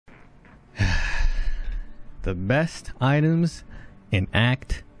the best items in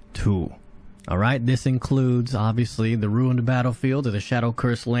Act 2. Alright, this includes, obviously, the Ruined Battlefield or the Shadow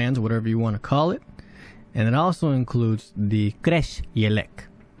Cursed Lands, whatever you want to call it. And it also includes the Crest Yelek.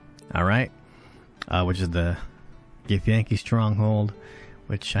 Alright, which is the Githyanki Stronghold,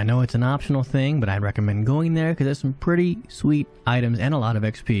 which I know it's an optional thing, but I'd recommend going there because there's some pretty sweet items and a lot of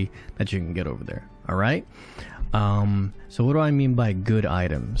XP that you can get over there. Alright? So what do I mean by good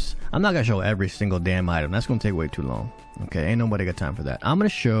items? I'm not going to show every single damn item. That's going to take way too long. Okay, ain't nobody got time for that. I'm going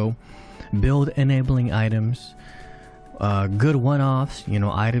to show build enabling items, good one-offs, you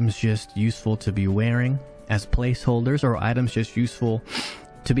know, items just useful to be wearing as placeholders, or items just useful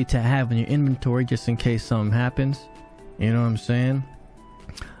to have in your inventory just in case something happens. You know what I'm saying?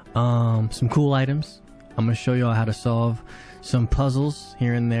 Some cool items. I'm going to show you all how to solve some puzzles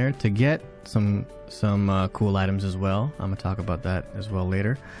here and there to get some cool items as well. I'm going to talk about that as well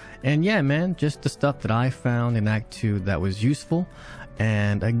later. And yeah, man, just the stuff that I found in Act 2 that was useful.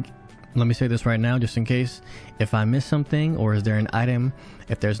 And let me say this right now, just in case, if I miss something, or is there an item,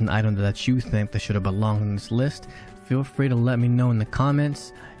 if there's an item that you think that should have belonged in this list, feel free to let me know in the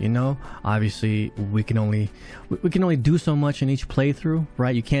comments. You know, obviously we can only do so much in each playthrough,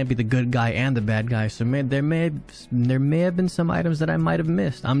 right? You can't be the good guy and the bad guy, so there may have been some items that I might have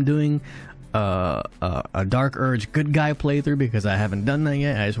missed. I'm doing a Dark Urge good guy playthrough because I haven't done that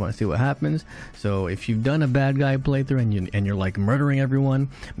yet. I just want to see what happens. So if you've done a bad guy playthrough and you're like murdering everyone,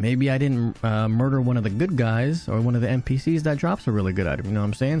 maybe I didn't murder one of the good guys or one of the NPCs, that drops a really good item. You know what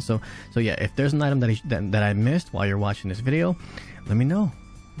I'm saying? So yeah, if there's an item that I missed while you're watching this video, let me know.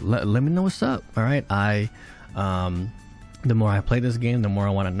 Let me know what's up. All right, the more I play this game, the more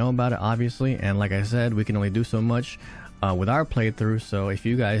I want to know about it, obviously. And like I said, we can only do so much with our playthrough, so if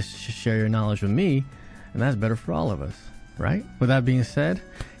you guys share your knowledge with me, then that's better for all of us, right? With that being said,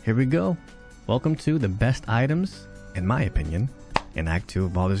 here we go. Welcome to the best items, in my opinion, in Act 2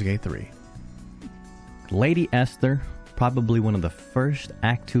 of Baldur's Gate 3. Lady Esther, probably one of the first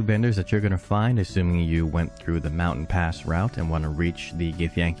Act 2 vendors that you're going to find, assuming you went through the Mountain Pass route and want to reach the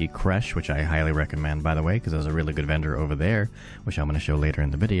Githyanki Crest, which I highly recommend, by the way, because there's a really good vendor over there, which I'm going to show later in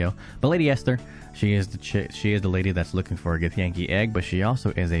the video. But Lady Esther, she is the lady that's looking for a Githyanki egg, but she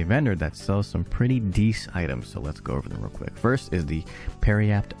also is a vendor that sells some pretty decent items, so let's go over them real quick. First is the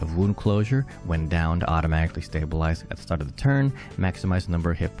Periapt of Wound Closure. When downed, automatically stabilize at the start of the turn, maximize the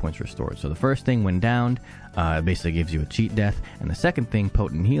number of hit points restored. So the first thing, when downed, it basically gives you a cheat death, and the second thing,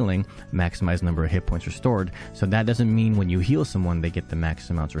 Potent Healing, maximize number of hit points restored. So that doesn't mean when you heal someone they get the max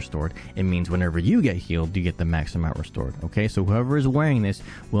amounts restored. It means whenever you get healed, you get the max amount restored. Okay, so whoever is wearing this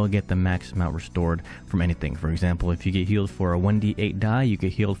will get the max amount restored from anything. For example, if you get healed for a 1d8 die, you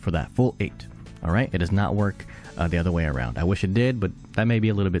get healed for that full 8. All right, it does not work the other way around. I wish it did, but that may be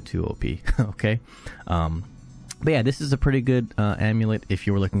a little bit too OP. Okay. But yeah, this is a pretty good amulet if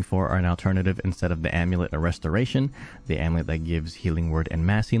you were looking for an alternative instead of the Amulet of Restoration, the amulet that gives Healing Word and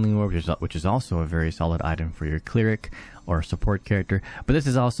Mass Healing Word, which is also a very solid item for your cleric or support character. But this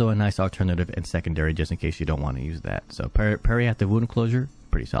is also a nice alternative and secondary just in case you don't want to use that. So Periapt of Wound Closure,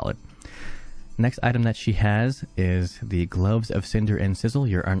 pretty solid. Next item that she has is the Gloves of Cinder and Sizzle.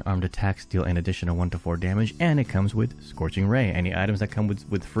 Your unarmed attacks deal an additional 1 to 4 damage, and it comes with Scorching Ray. Any items that come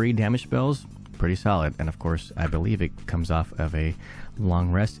with free damage spells, pretty solid. And of course, I believe it comes off of a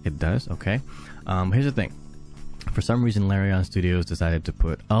long rest. It does. Okay. Here's the thing. For some reason, Larian Studios decided to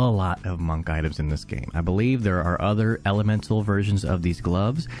put a lot of monk items in this game. I believe there are other elemental versions of these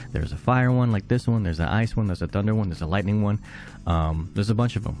gloves. There's a fire one like this one. There's an ice one. There's a thunder one. There's a lightning one. There's a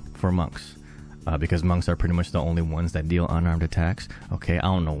bunch of them for monks. Because monks are pretty much the only ones that deal unarmed attacks. Okay, I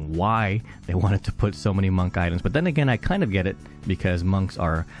don't know why they wanted to put so many monk items, but then again, I kind of get it, because monks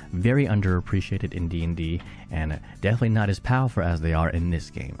are very underappreciated in D&D, and definitely not as powerful as they are in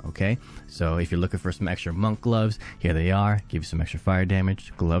this game, okay? So if you're looking for some extra monk gloves, here they are. Give you some extra fire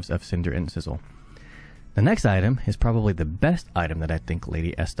damage, Gloves of Cinder and Sizzle. The next item is probably the best item that I think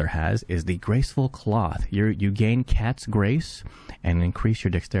Lady Esther has, is the Graceful Cloth. You gain Cat's Grace and increase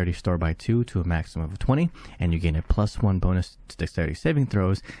your Dexterity score by 2 to a maximum of 20, and you gain a +1 bonus to Dexterity saving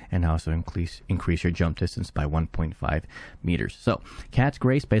throws, and also increase your jump distance by 1.5 meters. So Cat's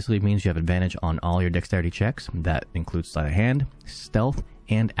Grace basically means you have advantage on all your Dexterity checks. That includes Sleight of Hand, Stealth,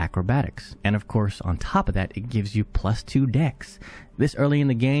 and Acrobatics. And of course, on top of that, it gives you +2 Dex. This early in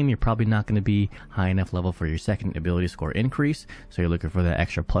the game, you're probably not going to be high enough level for your second ability score increase, so you're looking for that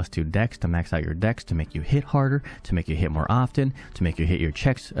extra +2 Dex to max out your Dex, to make you hit harder, to make you hit more often, to make you hit your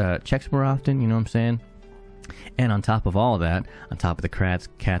checks more often, you know what I'm saying? And on top of all of that, on top of the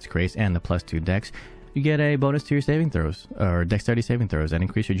Cat's Grace and the +2 Dex, you get a bonus to your saving throws, or dexterity saving throws, and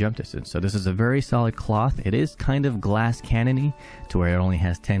increase your jump distance. So this is a very solid cloth. It is kind of glass cannon-y, to where it only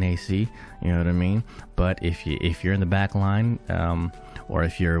has 10 AC, you know what I mean? But if you're in the back line, or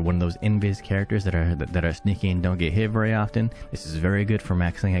if you're one of those invis characters that are sneaky and don't get hit very often, this is very good for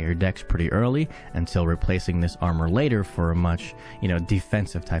maxing out your dex pretty early, until replacing this armor later for a much,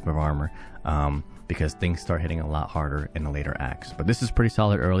 defensive type of armor. Because things start hitting a lot harder in the later acts. But this is pretty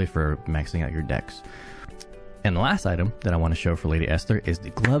solid early for maxing out your dex. And the last item that I want to show for Lady Esther is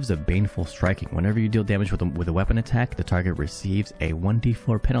the Gloves of Baneful Striking. Whenever you deal damage with a weapon attack, the target receives a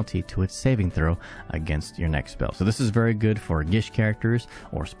 1d4 penalty to its saving throw against your next spell. So this is very good for Gish characters,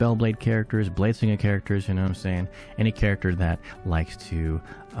 or Spellblade characters, Bladeslinger characters, you know what I'm saying? Any character that likes to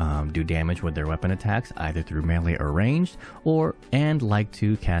do damage with their weapon attacks, either through melee or ranged, and like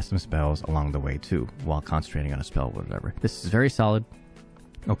to cast some spells along the way too, while concentrating on a spell or whatever. This is very solid.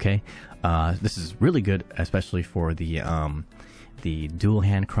 Okay, this is really good, especially for the dual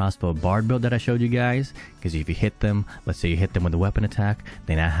hand crossbow bard build that I showed you guys. Because if you hit them, let's say you hit them with a weapon attack,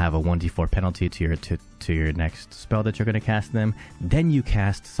 they now have a 1d4 penalty to your next spell that you're going to cast them. Then you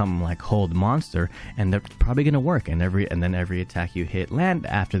cast something like Hold Monster, and they're probably going to work. And then every attack you hit land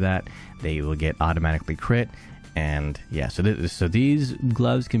after that, they will get automatically crit. And yeah, so these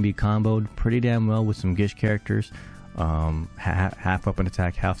gloves can be comboed pretty damn well with some Gish characters. Half weapon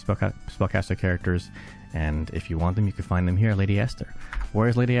attack, half spellcaster characters, and if you want them, you can find them here, Lady Esther. Where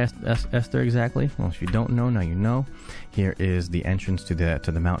is Lady Esther exactly? Well, if you don't know, now you know. Here is the entrance to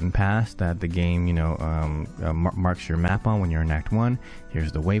the mountain pass that the game, marks your map on when you're in Act 1.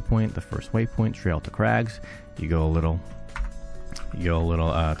 Here's the waypoint, the first waypoint, Trail to Crags. You go a little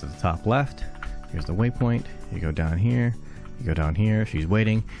to the top left. Here's the waypoint. You go down here. You go down here. She's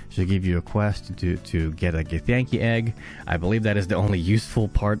waiting. She'll give you a quest to get a Githyanki egg. I believe that is the only useful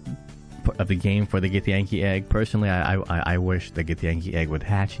part of the game for the Githyanki egg. Personally, I wish the Githyanki egg would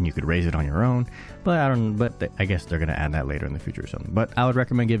hatch and you could raise it on your own. But I guess they're gonna add that later in the future or something. But I would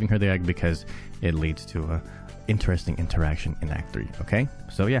recommend giving her the egg because it leads to a interesting interaction in Act 3. Okay,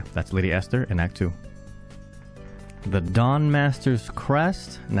 so yeah, that's Lady Esther in Act 2. The Dawnmaster's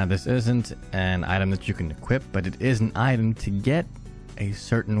Crest. Now this isn't an item that you can equip, but it is an item to get a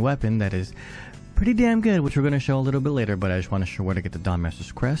certain weapon that is pretty damn good, which we're going to show a little bit later, but I just want to show where to get the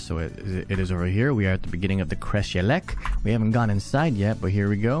Dawnmaster's Crest. So it is over here. We are at the beginning of the Crest Yelek. We haven't gone inside yet, but here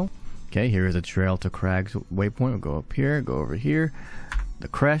we go. Okay, here is a Trail to Crags waypoint. We'll go up here, go over here. The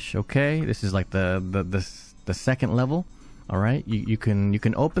Crest, okay. This is like the second level. Alright, you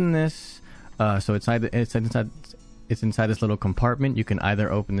can open this, so it's inside this little compartment. You can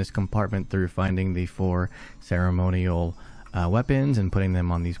either open this compartment through finding the 4 ceremonial weapons and putting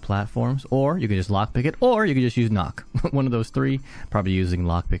them on these platforms, or you can just lockpick it, or you can just use knock. One of those 3. Probably using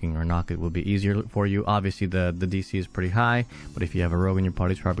lockpicking or knock, it will be easier for you. Obviously the DC is pretty high, but if you have a rogue in your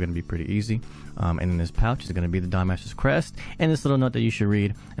party, it's probably going to be pretty easy. And in this pouch is going to be the Dawnmaster's Crest, and this little note that you should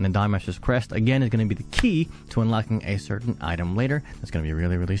read. And the Dawnmaster's Crest, again, is going to be the key to unlocking a certain item later that's going to be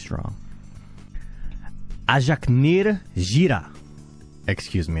really, really strong. Ajaknir Jeera.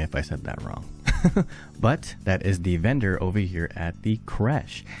 Excuse me if I said that wrong. But that is the vendor over here at the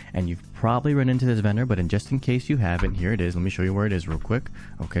Crest. And you've probably run into this vendor, but just in case you haven't, here it is. Let me show you where it is real quick.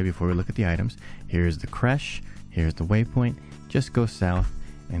 Okay, before we look at the items. Here's the Crest. Here's the waypoint. Just go south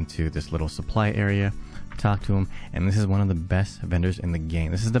into this little supply area. Talk to him, and this is one of the best vendors in the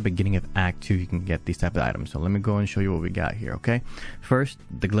game. This is the beginning of Act 2. You can get these type of items. So let me go and show you what we got here. Okay, first,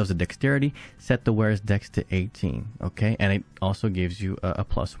 the Gloves of Dexterity. Set the wearer's dex to 18. Okay, and it also gives you a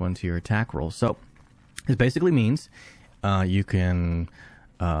 +1 to your attack roll. So this basically means you can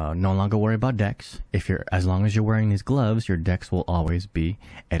no longer worry about dex. As long as you're wearing these gloves, your dex will always be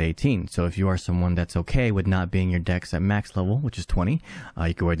at 18. So if you are someone that's okay with not being your dex at max level, which is 20,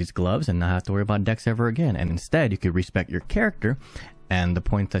 you can wear these gloves and not have to worry about dex ever again. And instead, you could respect your character, and the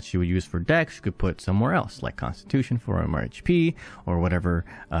points that you would use for dex you could put somewhere else, like Constitution for more HP, or whatever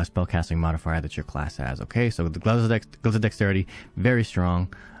spellcasting modifier that your class has. Okay, so the gloves of Dexterity, very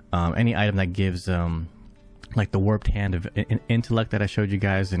strong. Any item that gives like the Warped Hand of Intellect that I showed you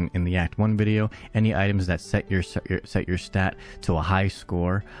guys in the Act 1 video, any items that set your stat to a high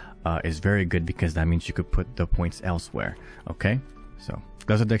score is very good, because that means you could put the points elsewhere. Okay, so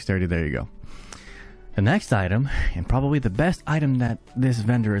Gloves of Dexterity, there you go. The next item, and probably the best item that this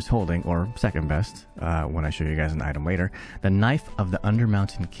vendor is holding, or second best, when I show you guys an item later, the Knife of the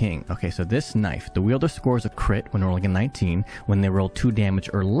Undermountain King. Okay, so this knife, the wielder scores a crit when rolling a 19. When they roll 2 damage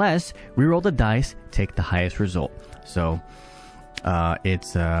or less, reroll the dice, take the highest result. So there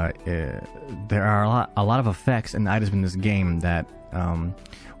are a lot of effects and items in this game that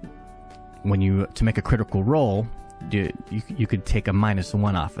when you to make a critical roll, you could take a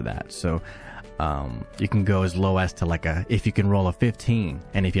 -1 off of that. So you can go as low as to like if you can roll a 15,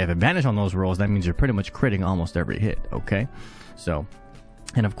 and if you have advantage on those rolls, that means you're pretty much critting almost every hit. Okay, so.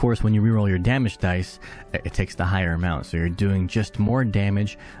 And of course, when you reroll your damage dice, it takes the higher amount. So you're doing just more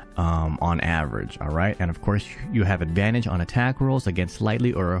damage on average, all right? And of course, you have advantage on attack rolls against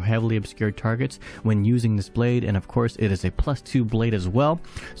lightly or heavily obscured targets when using this blade. And of course, it is a +2 blade as well.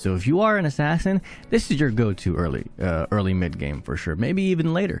 So if you are an assassin, this is your go-to early mid-game for sure. Maybe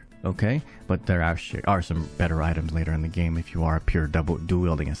even later, okay? But there actually are some better items later in the game if you are a pure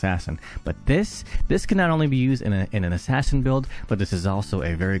dual-wielding assassin. But this can not only be used in an assassin build, but this is also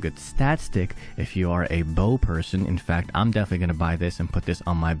a very good stat stick if you are a bow person. In fact, I'm definitely going to buy this and put this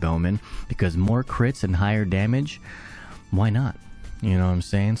on my bowman, because more crits and higher damage, why not? You know what I'm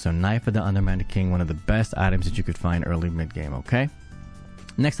saying? So Knife of the Undermind King, one of the best items that you could find early mid-game, okay?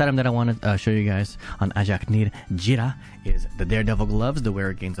 Next item that I want to show you guys on Ajaknir Jeera is the Daredevil Gloves. The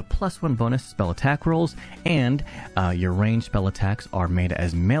wearer gains a +1 bonus spell attack rolls, and your ranged spell attacks are made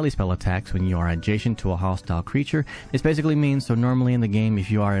as melee spell attacks when you are adjacent to a hostile creature. This basically means, so normally in the game, if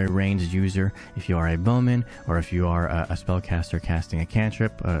you are a ranged user, if you are a bowman, or if you are a spellcaster casting a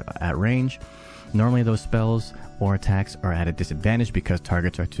cantrip at range, normally those spells or attacks are at a disadvantage because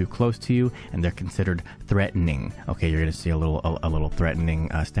targets are too close to you and they're considered threatening. Okay, you're going to see a little threatening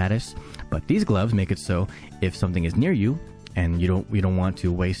status. But these gloves make it so if something is near you and you don't want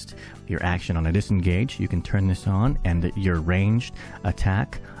to waste your action on a disengage, you can turn this on, and your ranged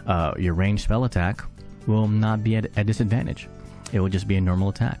attack, your ranged spell attack, will not be at a disadvantage. It will just be a normal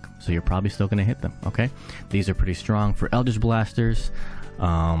attack. So you're probably still going to hit them. Okay, these are pretty strong for Eldritch Blasters.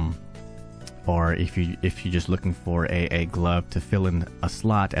 Or if you're just looking for a glove to fill in a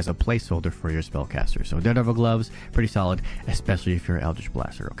slot as a placeholder for your spellcaster. So Daredevil Gloves, pretty solid, especially if you're an Eldritch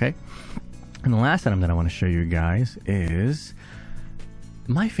Blaster, okay? And the last item that I want to show you guys is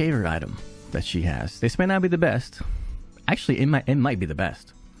my favorite item that she has. This may not be the best. Actually, it might be the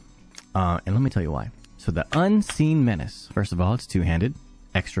best. And let me tell you why. So the Unseen Menace. First of all, it's two-handed,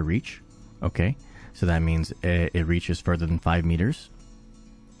 extra reach, okay? So that means it reaches further than 5 meters.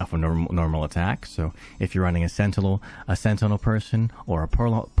 Of a normal attack. So if you're running a sentinel person, or a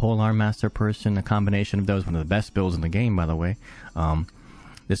polearm master person, a combination of those, one of the best builds in the game, by the way,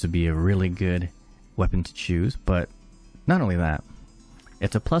 this would be a really good weapon to choose. But not only that,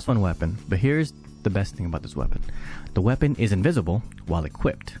 it's a +1 weapon. But here's the best thing about this weapon: the weapon is invisible while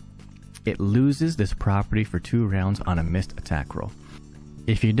equipped. It loses this property for 2 rounds on a missed attack roll.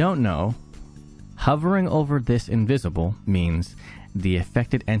 If you don't know, hovering over this invisible means the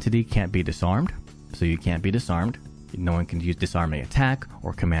affected entity can't be disarmed, so you can't be disarmed. No one can use disarming attack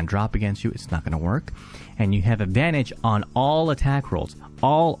or command drop against you. It's not going to work. And you have advantage on all attack rolls.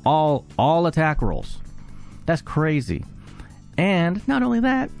 All attack rolls. That's crazy. And not only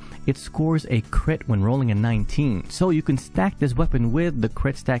that, it scores a crit when rolling a 19. So you can stack this weapon with the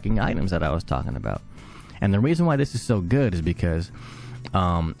crit stacking items that I was talking about. And the reason why this is so good is because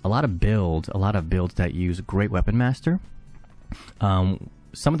a lot of builds that use Great Weapon Master,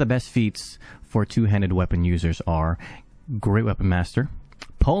 some of the best feats for two-handed weapon users are Great Weapon Master,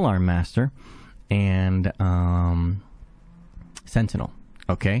 Polearm Master, and Sentinel.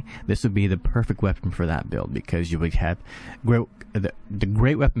 Okay, this would be the perfect weapon for that build, because you would have the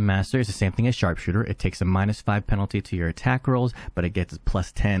Great Weapon Master is the same thing as Sharpshooter. It takes a -5 penalty to your attack rolls, but it gets a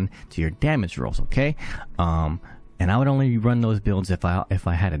 +10 to your damage rolls. Okay, and I would only run those builds if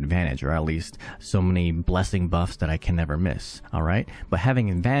I had advantage, or at least so many blessing buffs that I can never miss. All right, but having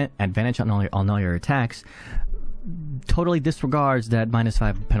advantage on all your attacks totally disregards that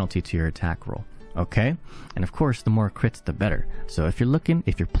 -5 penalty to your attack roll. Okay, and of course, the more crits, the better. So if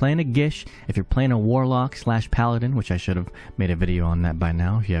you're playing a Gish, if you're playing a Warlock / Paladin, which I should have made a video on that by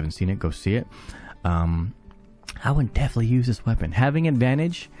now. If you haven't seen it, go see it. I would definitely use this weapon. Having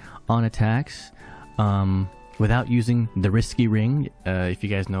advantage on attacks, without using the risky ring, if you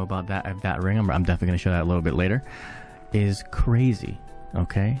guys know about that ring, I'm definitely going to show that a little bit later, is crazy.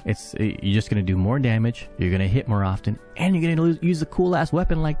 Okay, you're just going to do more damage, you're going to hit more often, and you're going to use a cool ass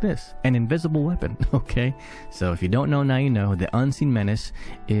weapon like this, an invisible weapon. Okay, so if you don't know, now you know. The Unseen Menace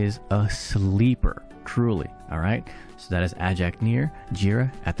is a sleeper, truly. All right, so that is Ajaknir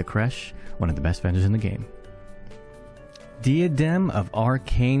Jeera at the Crest, one of the best vendors in the game. Diadem of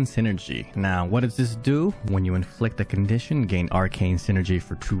Arcane Synergy. Now, what does this do? When you inflict a condition, gain Arcane Synergy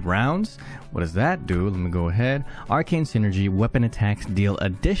for 2 rounds. What does that do? Let me go ahead. Arcane Synergy, weapon attacks deal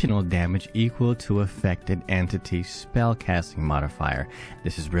additional damage equal to affected entity spellcasting modifier.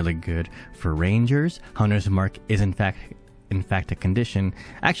 This is really good for rangers. Hunter's Mark is in fact in fact a condition.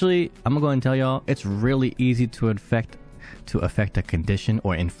 Actually, I'm gonna go and tell y'all, it's really easy to affect a condition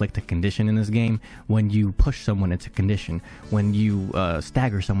or inflict a condition in this game when you push someone into condition, when you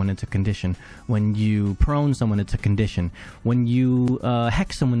stagger someone into condition, when you prone someone into condition, when you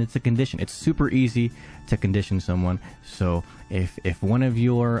hex someone into condition. It's super easy to condition someone. So if one of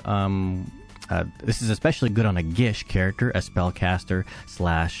your this is especially good on a Gish character, a spellcaster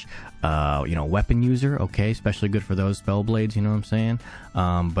slash weapon user, okay, especially good for those spell blades, you know what I'm saying?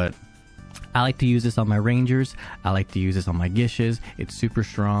 But I like to use this on my Rangers. I like to use this on my Gishes. It's super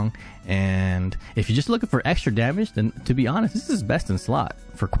strong. And if you're just looking for extra damage, then to be honest, this is best in slot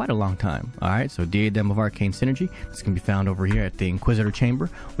for quite a long time. Alright, so Diadem of Arcane Synergy. This can be found over here at the Inquisitor Chamber.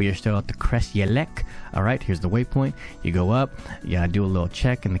 We are still at the Crest Yelek. Alright, here's the waypoint. You go up, you do a little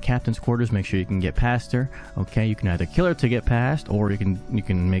check in the captain's quarters, make sure you can get past her. Okay, you can either kill her to get past, or you can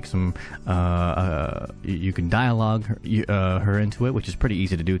make some you can dialogue her into it, which is pretty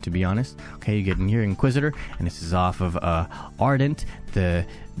easy to do, to be honest. Okay, you get in here, Inquisitor, and this is off of Ardent, the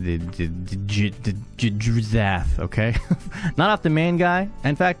Zath, okay? Not off the main guy.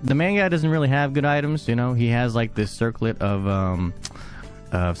 In fact, the main guy doesn't really have good items, you know. He has like this circlet of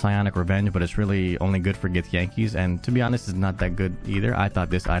Psionic Revenge, but it's really only good for Gith Yankees, and to be honest, it's not that good either. I thought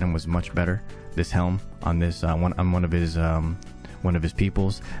this item was much better. This helm on this one of his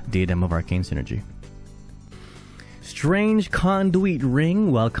peoples, Diadem of Arcane Synergy. Strange Conduit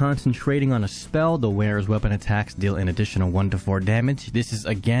Ring. While concentrating on a spell, the wearer's weapon attacks deal an additional 1 to 4 damage. This is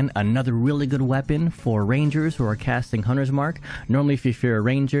again another really good weapon for rangers who are casting Hunter's Mark. Normally, if you're a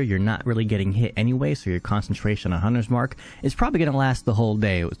ranger, you're not really getting hit anyway, so your concentration on Hunter's Mark is probably going to last the whole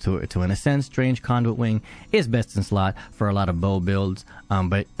day. To in a sense, Strange Conduit Wing is best in slot for a lot of bow builds.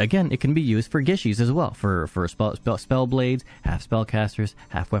 But again, it can be used for Gishies as well, for spell blades, half spellcasters,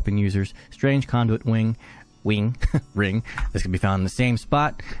 half weapon users. Strange Conduit Ring. This can be found in the same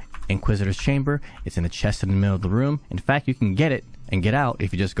spot, Inquisitor's Chamber. It's in the chest in the middle of the room. In fact, you can get it and get out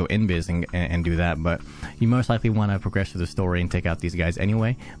if you just go invis and do that, but you most likely want to progress through the story and take out these guys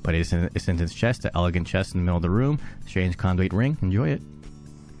anyway. But it's in its chest, the elegant chest in the middle of the room. Strange Conduit Ring. Enjoy it.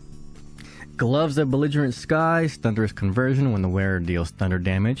 Gloves of Belligerent Skies. Thunderous Conversion. When the wearer deals thunder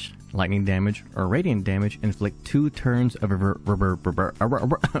damage, lightning damage, or radiant damage, inflict 2 turns of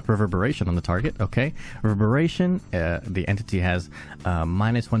reverberation on the target. Okay, reverberation. The entity has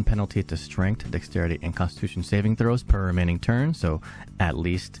 -1 penalty to strength, dexterity, and constitution saving throws per remaining turn. So at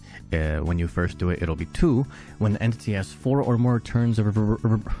least when you first do it, it'll be 2. When the entity has 4 or more turns of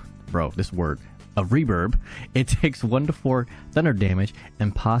reverb, it takes 1 to 4 thunder damage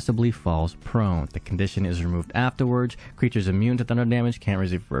and possibly falls prone. The condition is removed afterwards. Creatures immune to thunder damage can't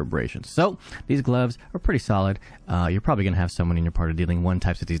receive reverberations. So these gloves are pretty solid. You're probably going to have someone in your party dealing 1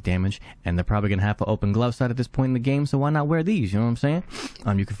 type of these damage, and they're probably going to have an open glove side at this point in the game, so why not wear these? You know what I'm saying?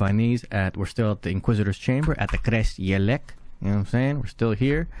 You can find these we're still at the Inquisitor's Chamber at the Crest Yelek. You know what I'm saying? We're still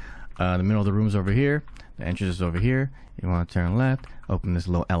here. The middle of the room's over here. The entrance is over here. You want to turn left, open this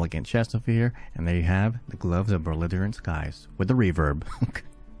little elegant chest over here, and there you have the Gloves of Belligerent Skies with the reverb.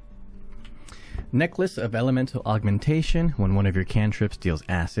 Necklace of Elemental Augmentation. When one of your cantrips deals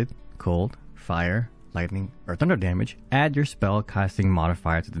acid, cold, fire, lightning, or thunder damage, add your spell casting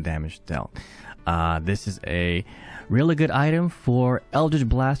modifier to the damage dealt. This is a really good item for Eldritch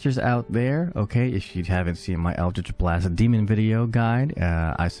Blasters out there. Okay, if you haven't seen my Eldritch Blast Demon video guide,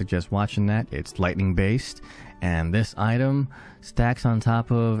 I suggest watching that. It's lightning based, and this item stacks on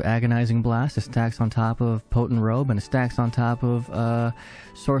top of Agonizing Blast, it stacks on top of Potent Robe, and it stacks on top of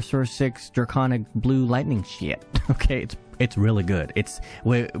Sorcerer 6 Draconic Blue Lightning shit. Okay, it's really good. It's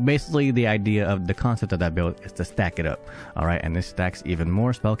basically the idea of the concept of that build is to stack it up. Alright, and this stacks even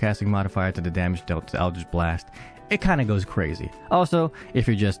more spellcasting modifier to the damage dealt to Eldritch Blast. It kind of goes crazy. Also, if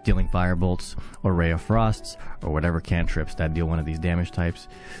you're just dealing Firebolts or Ray of Frosts or whatever cantrips that deal one of these damage types,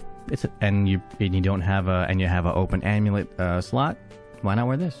 you have an open amulet slot, why not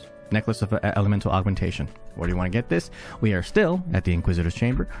wear this? Necklace of Elemental Augmentation. Where do you want to get this? We are still at the Inquisitor's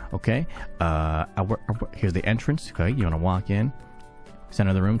Chamber. Okay, here's the entrance. Okay, you want to walk in, center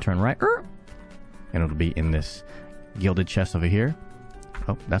of the room, turn right, and it'll be in this gilded chest over here.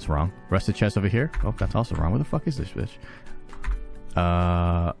 Oh, that's wrong. Rusted chest over here. Oh, that's also wrong. Where the fuck is this bitch?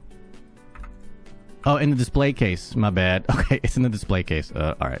 Oh, in the display case. My bad. Okay, it's in the display case.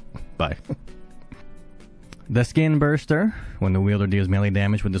 Alright. Bye. The Skinburster. When the wielder deals melee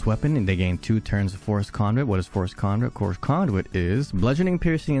damage with this weapon, they gain 2 turns of Force Conduit. What is Force Conduit? Force Conduit is bludgeoning,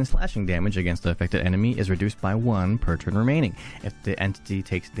 piercing, and slashing damage against the affected enemy is reduced by 1 per turn remaining. If the entity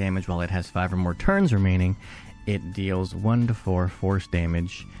takes damage while it has 5 or more turns remaining, it deals 1 to 4 force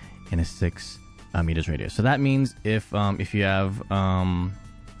damage in a 6 meters radius. So that means if you have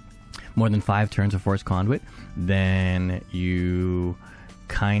more than 5 turns of Force Conduit, then you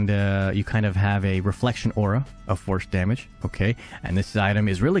kind of have a reflection aura of force damage. Okay, and this item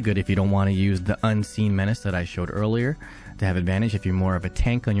is really good if you don't want to use the Unseen Menace that I showed earlier to have advantage. If you're more of a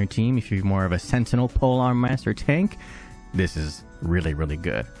tank on your team, if you're more of a Sentinel Polearm Master tank, this is really, really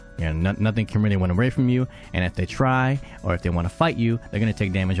good. You know, nothing can really run away from you, and if they try, or if they want to fight you, they're going to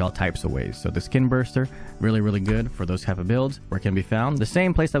take damage all types of ways. So the Skinburster, really, really good for those type of builds. Where it can be found? The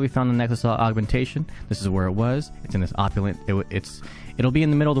same place that we found the Necklace of Augmentation. This is where it was. It's in this opulent, it'll be in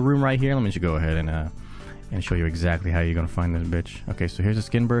the middle of the room right here. Let me just go ahead and show you exactly how you're going to find this bitch. Okay, so here's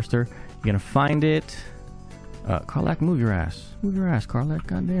the Skinburster. You're going to find it. Karlak, move your ass. Move your ass, Karlak.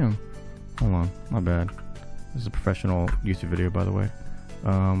 Goddamn. Hold on, my bad. This is a professional YouTube video, by the way.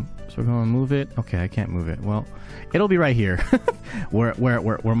 So we're going to move it. Okay, I can't move it. Well, it'll be right here.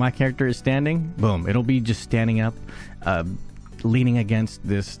 where my character is standing. Boom. It'll be just standing up, leaning against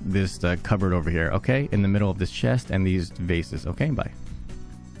this cupboard over here. Okay, in the middle of this chest and these vases. Okay, bye.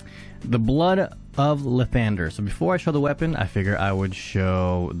 The Blood of Lathander. So before I show the weapon, I figure I would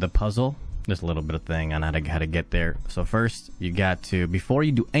show the puzzle. Just a little bit of thing on how to get there. So first, you got to, before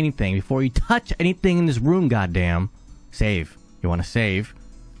you do anything, before you touch anything in this room, goddamn, save. You want to save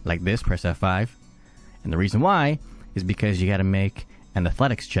like this, press F5. And the reason why is because you got to make an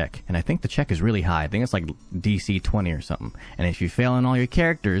athletics check. And I think the check is really high. I think it's like DC 20 or something. And if you fail on all your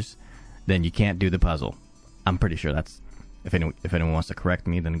characters, then you can't do the puzzle. I'm pretty sure that's, if anyone wants to correct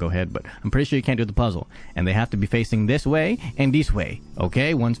me, then go ahead. But I'm pretty sure you can't do the puzzle. And they have to be facing this way and this way.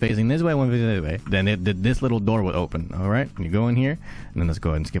 Okay? One's facing this way, one's facing this way. Then this little door will open. All right? And you go in here. And then let's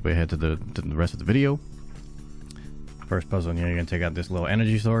go ahead and skip ahead to the rest of the video. First puzzle in here, you're going to take out this little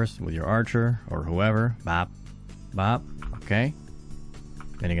energy source with your archer or whoever. Bop. Bop. Okay?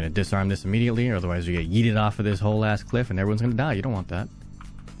 Then you're going to disarm this immediately, or otherwise you get yeeted off of this whole ass cliff and everyone's going to die. You don't want that.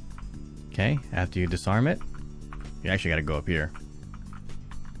 Okay? After you disarm it, you actually got to go up here.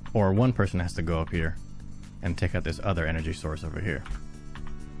 Or one person has to go up here and take out this other energy source over here.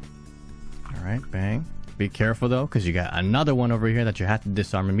 Alright, bang. Be careful though, because you got another one over here that you have to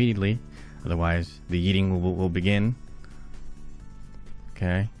disarm immediately. Otherwise, the yeeting will begin.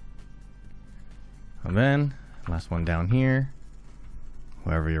 Okay. And then, last one down here.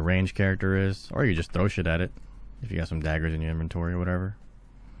 Whoever your range character is. Or you just throw shit at it. If you got some daggers in your inventory or whatever.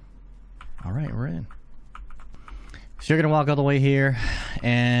 Alright, we're in. So you're going to walk all the way here.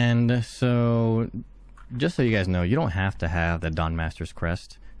 And so, just so you guys know, you don't have to have the Dawnmaster's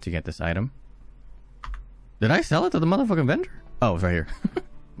Crest to get this item. Did I sell it to the motherfucking vendor? Oh, it's right here.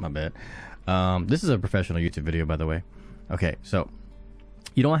 My bad. This is a professional YouTube video, by the way. Okay, so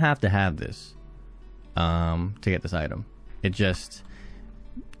you don't have to have this to get this item.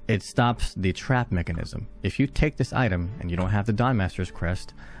 It stops the trap mechanism. If you take this item and you don't have the Dawnmaster's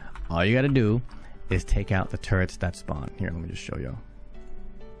Crest, all you got to do is take out the turrets that spawn. Here, let me just show you.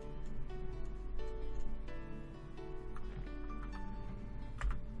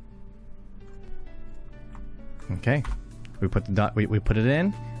 Okay, we put we put it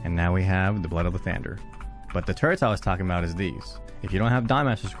in, and now we have the Blood of Lathander. But the turrets I was talking about is these. If you don't have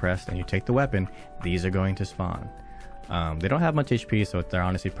Dawnmaster's Crest and you take the weapon, these are going to spawn. They don't have much HP, so they're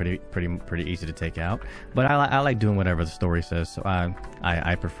honestly pretty easy to take out. But I like doing whatever the story says, so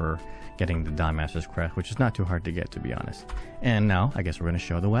I prefer getting the Dawnmaster's Crest, which is not too hard to get, to be honest. And now, I guess we're going to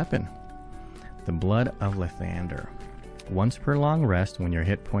show the weapon. The Blood of Lathander. Once per long rest, when your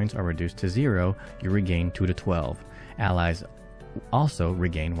hit points are reduced to 0, you regain 2 to 12. Allies also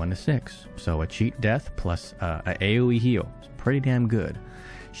regain 1 to 6. So a cheat death plus a AoE heal. It's pretty damn good.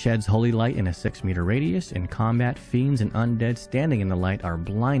 Sheds holy light in a 6-meter radius. In combat, fiends and undead standing in the light are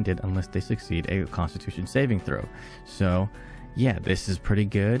blinded unless they succeed a Constitution saving throw. So, yeah, this is pretty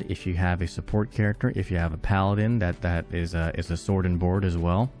good if you have a support character. If you have a paladin that is a sword and board as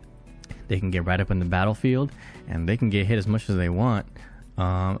well, they can get right up in the battlefield and they can get hit as much as they want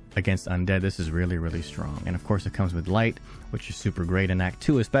against undead. This is really, really strong. And of course it comes with light, which is super great in Act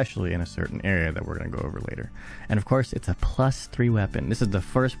 2, especially in a certain area that we're going to go over later. And of course it's a +3 weapon. This is the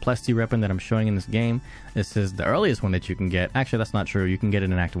first +3 weapon that I'm showing in this game. This is the earliest one that you can get. Actually, that's not true. You can get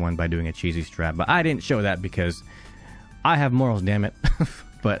it in Act 1 by doing a cheesy strap, but I didn't show that because I have morals, damn it.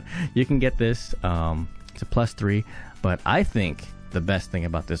 But you can get this. It's a +3, but I think the best thing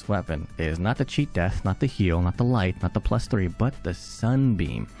about this weapon is not the cheat death, not the heal, not the light, not the +3, but the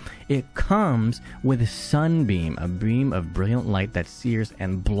sunbeam. It comes with a sunbeam, a beam of brilliant light that sears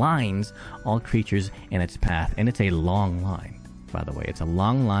and blinds all creatures in its path. And it's a long line, by the way. It's a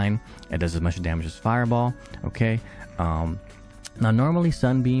long line. It does as much damage as Fireball, okay? Now, normally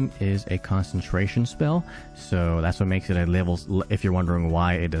Sunbeam is a concentration spell, so that's what makes it a level. If you're wondering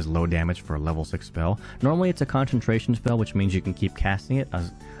why it does low damage for a level 6 spell, normally it's a concentration spell, which means you can keep casting it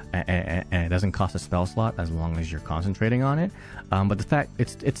and it doesn't cost a spell slot as long as you're concentrating on it. But the fact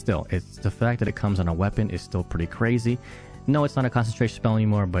it's the fact that it comes on a weapon is still pretty crazy. No, it's not a concentration spell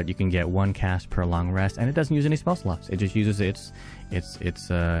anymore, but you can get 1 cast per long rest, and it doesn't use any spell slots. It just uses its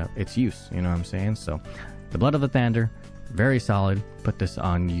use. You know what I'm saying? So, the Blood of Lathander. Very solid. Put this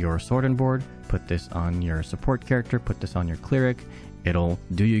on your Sword board, put this on your support character, put this on your cleric. It'll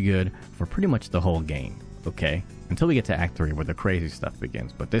do you good for pretty much the whole game, okay? Until we get to Act 3 where the crazy stuff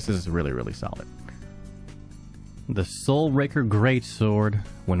begins, but this is really, really solid. The Soulbreaker Greatsword.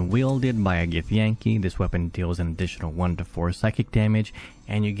 When wielded by a Githyanki, this weapon deals an additional 1 to 4 psychic damage,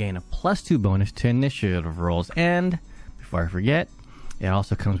 and you gain a +2 bonus to initiative rolls. And, before I forget, it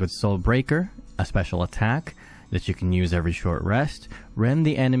also comes with Soulbreaker, a special attack that you can use every short rest, rend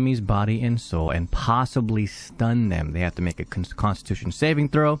the enemy's body and soul, and possibly stun them. They have to make a Constitution saving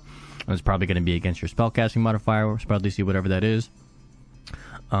throw. It's probably going to be against your spellcasting modifier, or spell DC, whatever that is.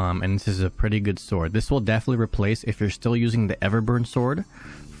 And this is a pretty good sword. This will definitely replace, if you're still using the Everburn sword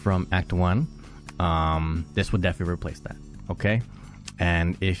from Act 1, this would definitely replace that, okay?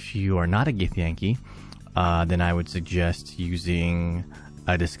 And if you are not a Githyanki, then I would suggest using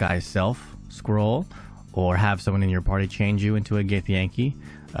a Disguise Self scroll, or have someone in your party change you into a Githyanki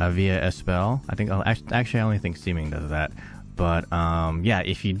via a spell. I think, actually I only think Seeming does that. But yeah,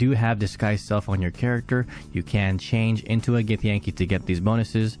 if you do have Disguise Self on your character, you can change into a Githyanki to get these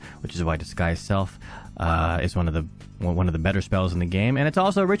bonuses, which is why Disguise Self is one of the better spells in the game, and it's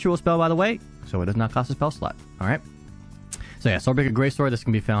also a ritual spell, by the way, so it does not cost a spell slot. All right. So yeah, Soulbreaker Greatsword. This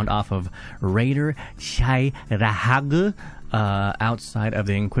can be found off of Raider Shai Rahag. Outside of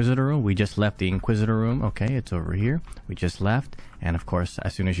the Inquisitor room. We just left the Inquisitor room. Okay, it's over here. We just left. And of course,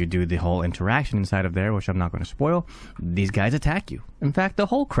 as soon as you do the whole interaction inside of there, which I'm not going to spoil, these guys attack you. In fact, the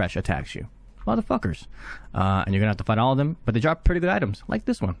whole Crest attacks you. Motherfuckers. And you're going to have to fight all of them, but they drop pretty good items, like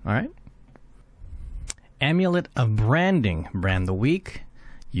this one, alright? Amulet of Branding. Brand the weak.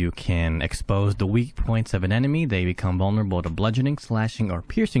 You can expose the weak points of an enemy. They become vulnerable to bludgeoning, slashing, or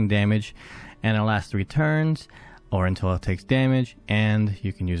piercing damage. And it lasts 3 turns. Or until it takes damage, and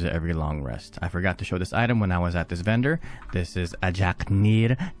you can use it every long rest. I forgot to show this item when I was at this vendor. This is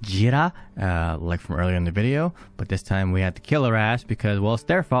Ajaknir Jeera, like from earlier in the video, but this time we had to kill her ass because, well, it's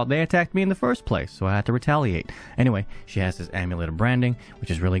their fault. They attacked me in the first place, so I had to retaliate. Anyway, she has this Amulet of Branding, which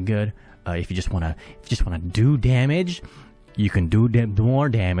is really good. If you just wanna do damage, you can do more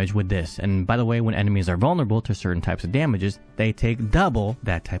damage with this. And by the way, when enemies are vulnerable to certain types of damages, they take double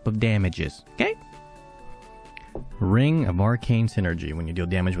that type of damages. Okay? Ring of Arcane Synergy. When you deal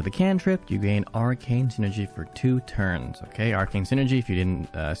damage with a cantrip, you gain Arcane Synergy for 2 turns. Okay, Arcane Synergy, if you didn't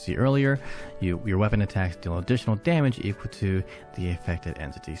see earlier, your weapon attacks deal additional damage equal to the affected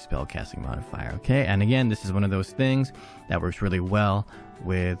entity spellcasting modifier. Okay, and again, this is one of those things that works really well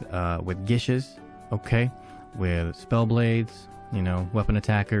with Gishes. Okay, with Spellblades, you know, weapon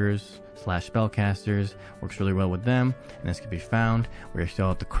attackers / spellcasters, works really well with them. And this can be found. We're still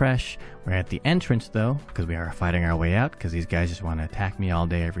at the Crest. We're at the entrance though, because we are fighting our way out, because these guys just want to attack me all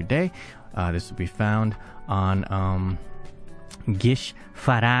day, every day. This will be found on Gish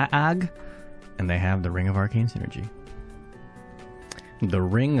Farag, and they have the Ring of Arcane Synergy. The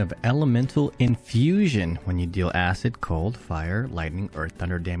Ring of Elemental Infusion. When you deal acid, cold, fire, lightning, earth,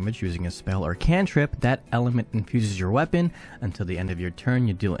 thunder damage using a spell or cantrip, that element infuses your weapon. Until the end of your turn,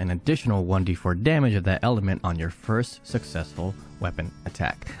 you deal an additional 1d4 damage of that element on your first successful weapon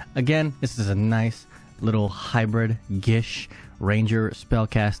attack. Again, this is a nice little hybrid Gish ranger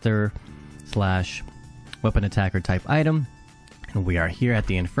spellcaster / weapon attacker type item. And we are here at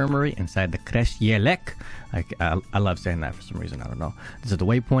the infirmary inside the Crest Yelek. I love saying that for some reason. I don't know. This is the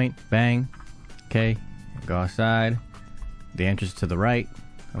waypoint. Bang. Okay. Go outside. The entrance to the right.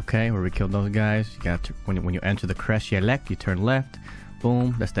 Okay, where we killed those guys. You got to, when you enter the Crest Yelek, you turn left.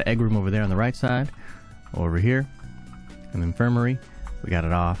 Boom. That's the egg room over there on the right side. Over here, in the infirmary, we got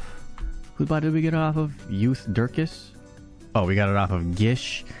it off. Whose body did we get it off of? Youth Durkis. Oh, we got it off of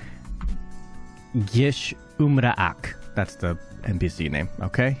Gish Umraak. That's the NPC name,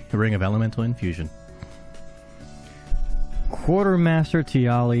 okay? Ring of Elemental Infusion. Quartermaster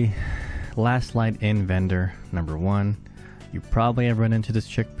Talli, Last Light In Vendor, number 1. You probably have run into this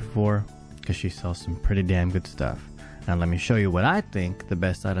chick before, because she sells some pretty damn good stuff. Now let me show you what I think the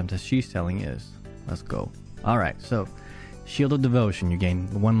best item that she's selling is. Let's go. Alright, so Shield of Devotion. You gain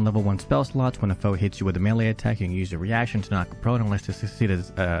 1 level 1 spell slots. When a foe hits you with a melee attack, you can use your reaction to knock a prone unless they succeed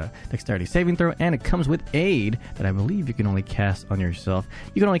a dexterity saving throw. And it comes with Aid that I believe you can only cast on yourself.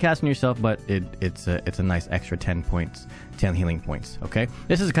 You can only cast on yourself, but it's a nice extra 10 points, 10 healing points. Okay,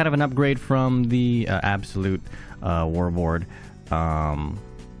 this is kind of an upgrade from the Absolute Warboard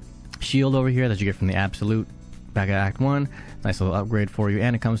shield over here that you get from the Absolute back at Act 1. Nice little upgrade for you,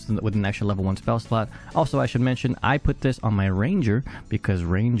 and it comes with an extra level 1 spell slot. Also, I should mention, I put this on my Ranger because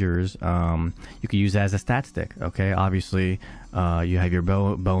Rangers, you could use as a stat stick, okay? Obviously, you have your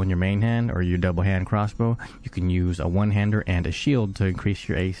bow in your main hand, or your double hand crossbow. You can use a one-hander and a shield to increase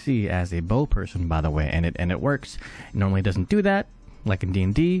your AC as a bow person, by the way, and it works. It normally doesn't do that, like in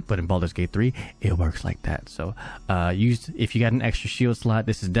D&D, but in Baldur's Gate 3, it works like that. So, if you got an extra shield slot,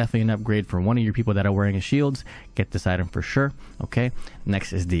 this is definitely an upgrade for one of your people that are wearing shields. Get this item for sure. Okay.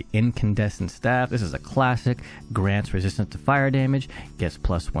 Next is the Incandescent Staff. This is a classic. Grants resistance to fire damage. Gets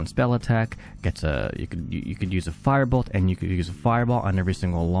 +1 spell attack. Gets you could use a firebolt, and you could use a fireball on every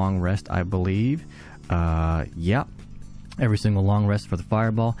single long rest, I believe. Yeah. Every single long rest for the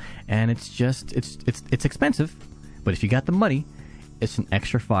fireball, and it's expensive, but if you got the money, it's an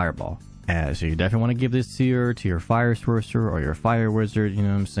extra fireball. So you definitely want to give this to your fire sorcerer or your fire wizard, you know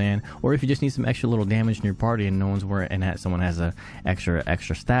what I'm saying? Or if you just need some extra little damage in your party and no one's someone has a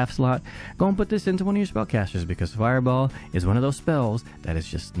extra staff slot, go and put this into one of your spellcasters, because fireball is one of those spells that is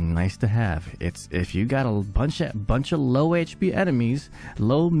just nice to have. It's if you got a bunch of low HP enemies,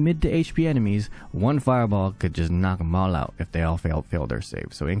 low mid to HP enemies, one fireball could just knock them all out if they all fail their save.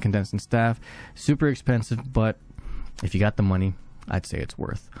 So Incandescent Staff, super expensive, but if you got the money, I'd say it's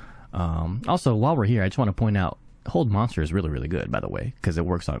worth. Also, while we're here, I just want to point out, Hold Monster is really, really good, by the way, because it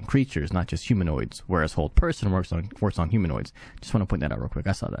works on creatures, not just humanoids, whereas Hold Person works on humanoids. Just want to point that out real quick.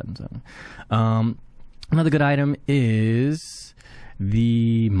 I saw that. Another good item is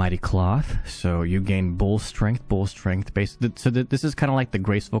the Mighty Cloth. So you gain Bull Strength. So this is kind of like the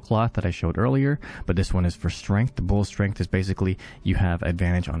Graceful Cloth that I showed earlier, but this one is for Strength. The Bull Strength is basically you have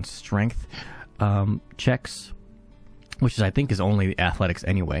advantage on Strength checks, which I think is only the athletics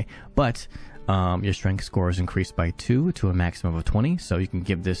anyway, but your strength score is increased by 2 to a maximum of 20, so you can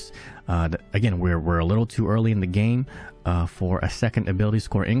give this, again, we're a little too early in the game for a second ability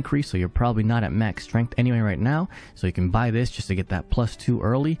score increase, so you're probably not at max strength anyway right now, so you can buy this just to get that +2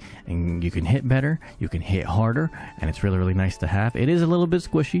 early, and you can hit better, you can hit harder, and it's really, really nice to have. It is a little bit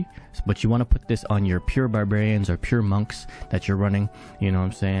squishy, but you want to put this on your pure barbarians or pure monks that you're running, you know what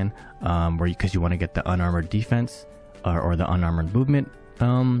I'm saying, because you want to get the unarmored defense, or the unarmored movement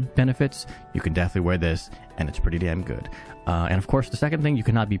benefits. You can definitely wear this, and it's pretty damn good. And of course, the second thing, you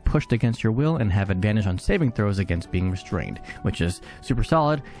cannot be pushed against your will and have advantage on saving throws against being restrained, which is super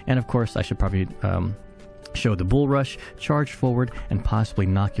solid. And of course, I should probably show the Bull Rush, charge forward, and possibly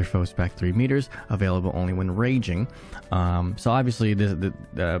knock your foes back 3 meters, available only when raging. So obviously,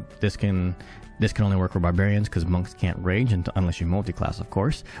 this can only work for barbarians because monks can't rage unless you multi-class, of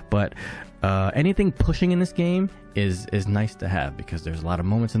course. But anything pushing in this game is nice to have, because there's a lot of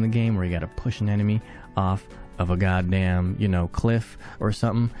moments in the game where you got to push an enemy off of a goddamn, cliff or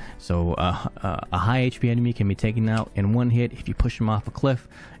something. So a high HP enemy can be taken out in one hit if you push him off a cliff,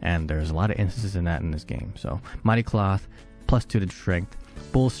 and there's a lot of instances in that in this game. So Mighty Cloth, +2 to strength,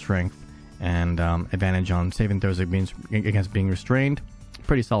 Bull Strength, and advantage on saving throws against being restrained.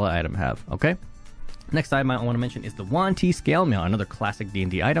 Pretty solid item to have, okay? Next item I want to mention is the Wanty Scale Mail, another classic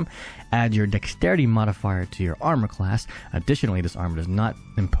D&D item. Add your dexterity modifier to your armor class. Additionally, this armor does not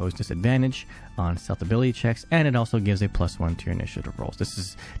impose disadvantage on stealth ability checks, and it also gives a +1 to your initiative rolls.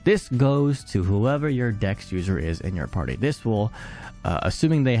 This goes to whoever your dex user is in your party. This will,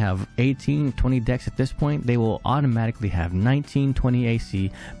 assuming they have 18, 20 dex at this point, they will automatically have 19, 20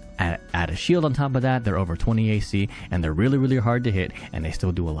 AC. Add a shield on top of that, they're over 20 AC, and they're really, really hard to hit, and they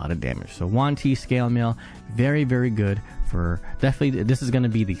still do a lot of damage. So Wanty Scale Mail, very, very good for, definitely, this is going to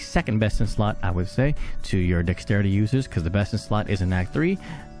be the second best in slot, I would say, to your dexterity users, because the best in slot is in Act 3,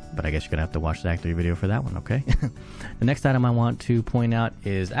 but I guess you're going to have to watch the Act 3 video for that one, okay? The next item I want to point out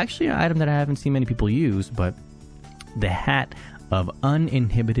is actually an item that I haven't seen many people use, but the Hat of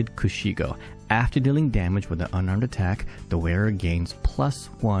Uninhibited Kushigo. After dealing damage with an unarmed attack, the wearer gains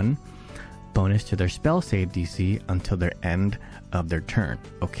 +1 bonus to their spell save DC until their end of their turn.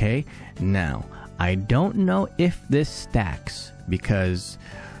 Okay? Now, I don't know if this stacks, because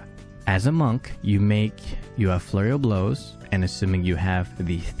as a monk, you have Flurry of Blows, and assuming you have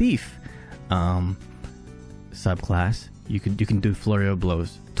the Thief subclass, you can do Flurry of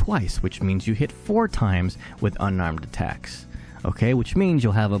Blows twice, which means you hit 4 times with unarmed attacks. Okay, which means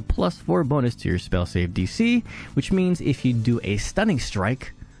you'll have a +4 bonus to your spell save DC, which means if you do a stunning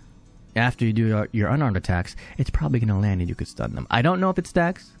strike after you do your unarmed attacks, it's probably going to land and you could stun them. I don't know if it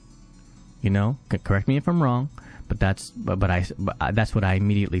stacks. You know, correct me if I'm wrong, but that's what I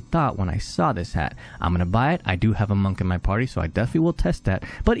immediately thought when I saw this hat. I'm gonna buy it. I do have a monk in my party, so I definitely will test that.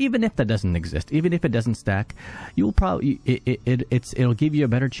 But even if that doesn't exist, even if it doesn't stack, you will probably it'll give you a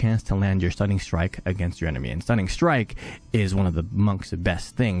better chance to land your stunning strike against your enemy. And stunning strike is one of the monk's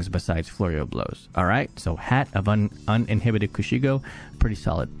best things besides flurry of blows. All right, so hat of uninhibited Kushigo, pretty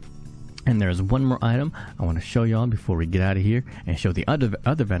solid. And there's one more item I want to show y'all before we get out of here and show the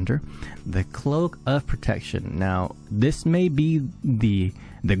other vendor, the Cloak of Protection. Now, this may be the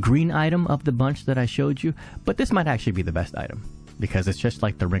green item of the bunch that I showed you, but this might actually be the best item because it's just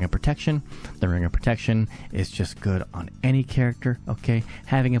like the Ring of Protection. The Ring of Protection is just good on any character, okay?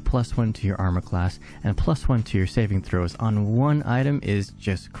 Having a +1 to your armor class and a +1 to your saving throws on one item is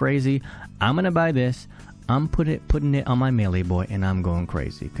just crazy. I'm going to buy this. I'm putting it on my melee boy, and I'm going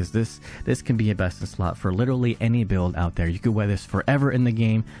crazy because this can be a best in slot for literally any build out there. You could wear this forever in the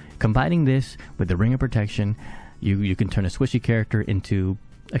game. Combining this with the Ring of Protection, you can turn a swishy character into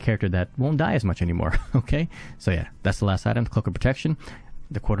a character that won't die as much anymore. Okay, so yeah, that's the last item, the Cloak of Protection,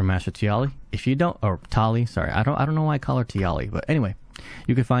 the Quartermaster Talli. If you don't, or Talli, sorry, I don't know why I call her Talli, but anyway,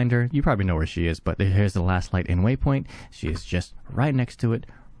 you can find her. You probably know where she is, but here's the last light in waypoint. She is just right next to it,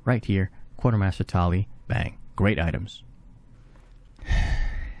 right here. Quartermaster Talli. Bang. Great items.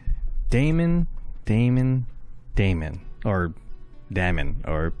 Dammon. Or Dammon.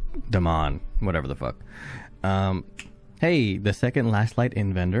 Or Dammon. Whatever the fuck. Hey, the second last light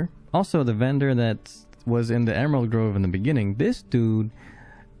in vendor. Also, the vendor that was in the Emerald Grove in the beginning. This dude,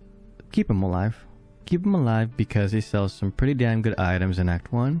 keep him alive. Keep him alive because he sells some pretty damn good items in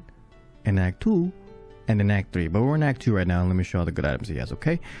Act 1, in Act 2, and in Act 3. But we're in Act 2 right now, and let me show all the good items he has,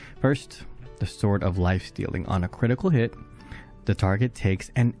 okay? First, the Sword of Life Stealing. On a critical hit, the target takes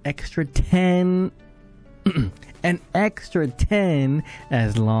an extra 10 an extra 10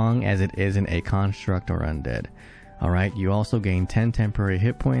 as long as it isn't a construct or undead. Alright, you also gain 10 temporary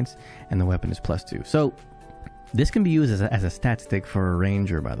hit points, and the weapon is +2. So this can be used as a stat stick for a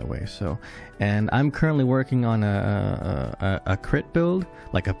ranger, by the way. So, and I'm currently working on a crit build,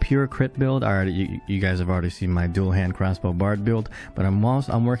 like a pure crit build. You guys have already seen my dual hand crossbow bard build, but I'm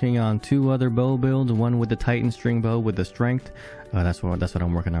working on 2 other bow builds. One with the Titan string bow with the strength. That's what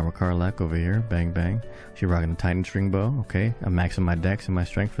I'm working on with Karlak over here. Bang bang. She's rocking the Titan string bow. Okay, I'm maxing my dex and my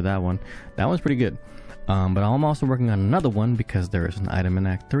strength for that one. That one's pretty good. But I'm also working on another one because there is an item in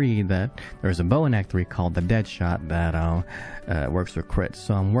Act 3 there's a bow in Act 3 called the Dead Shot that works with crits.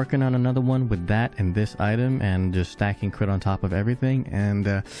 So I'm working on another one with that and this item and just stacking crit on top of everything, and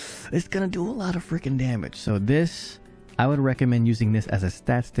it's gonna do a lot of freaking damage. So this, I would recommend using this as a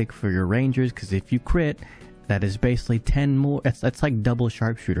stat stick for your rangers, because if you crit, that is basically 10 more. That's like double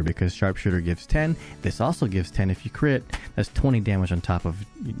sharpshooter, because sharpshooter gives 10. This also gives 10 if you crit. That's 20 damage on top of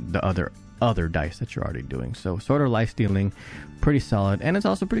the other dice that you're already doing. So Sword of Life Stealing, pretty solid, and it's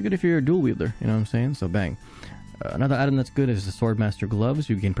also pretty good if you're a dual wielder, you know what I'm saying? So bang. Another item that's good is the Swordmaster Gloves.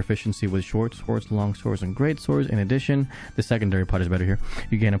 You gain proficiency with short swords, long swords, and great swords. In addition, the secondary part is better here.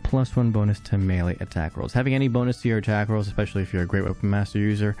 You gain a +1 bonus to melee attack rolls. Having any bonus to your attack rolls, especially if you're a Great Weapon Master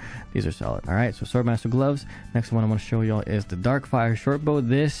user, these are solid. Alright, so Swordmaster Gloves. Next one I want to show y'all is the Darkfire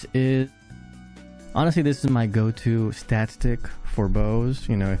Shortbow. Honestly, this is my go-to stat stick for bows.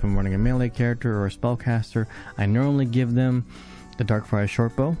 You know, if I'm running a melee character or a spellcaster, I normally give them the Darkfire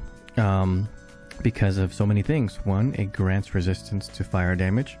Shortbow because of so many things. 1, it grants resistance to fire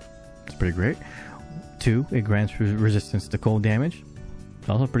damage. It's pretty great. 2, it grants resistance to cold damage. It's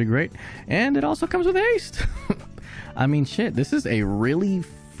also pretty great. And it also comes with haste. I mean, shit, this is a really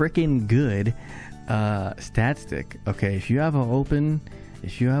freaking good stat stick. Okay, if you have an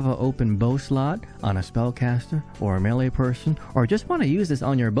open bow slot on a spellcaster or a melee person, or just want to use this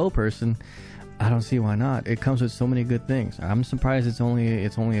on your bow person, I don't see why not. It comes with so many good things. I'm surprised it's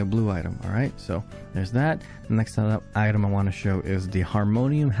only a blue item. All right, so there's that. The next item I want to show is the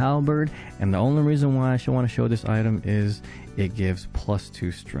Harmonium Halberd, and the only reason why I want to show this item is it gives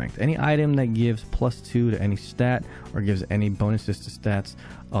 +2 strength. Any item that gives +2 to any stat or gives any bonuses to stats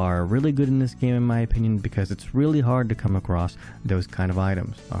are really good in this game, in my opinion, because it's really hard to come across those kind of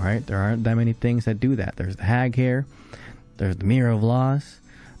items. All right, there aren't that many things that do that. There's the Hag Hair, there's the Mirror of Loss.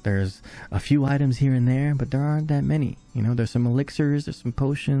 There's a few items here and there, but there aren't that many. You know, there's some elixirs, there's some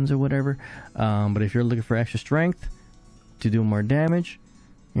potions or whatever. But if you're looking for extra strength to do more damage,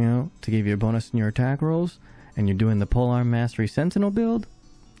 you know, to give you a bonus in your attack rolls, and you're doing the Polearm Mastery Sentinel build,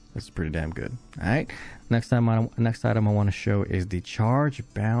 This is pretty damn good. All right. Next item I want to show is the Charge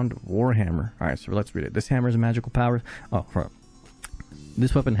Bound Warhammer. All right, so let's read it. This hammer's magical powers.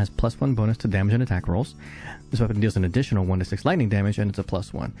 This weapon has +1 bonus to damage and attack rolls. This weapon deals an additional 1d6 lightning damage, and it's a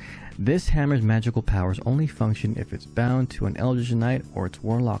 +1. This hammer's magical powers only function if it's bound to an Eldritch Knight or its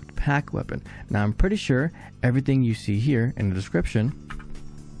warlocked pack weapon. Now, I'm pretty sure everything you see here in the description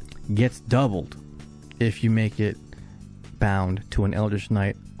gets doubled if you make it bound to an Eldritch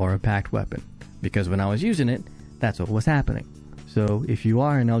Knight or a packed weapon, because when I was using it, that's what was happening. So if you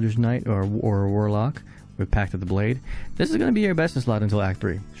are an Eldritch Knight or a warlock with Pact of the Blade, this is going to be your best in slot until Act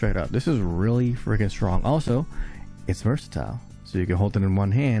 3. Straight up. This is really freaking strong. Also, it's versatile. So you can hold it in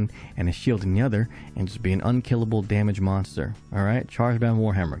one hand and a shield in the other and just be an unkillable damage monster. Alright? Chargebound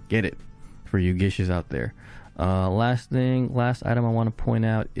Warhammer. Get it. For you gishes out there. Last item I want to point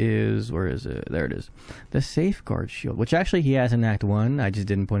out is, where is it? There it is. The Safeguard Shield, which actually he has in Act 1. I just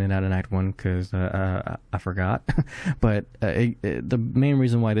didn't point it out in Act 1 because I forgot. But the main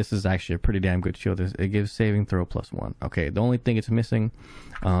reason why this is actually a pretty damn good shield is it gives saving throw +1. Okay, the only thing it's missing,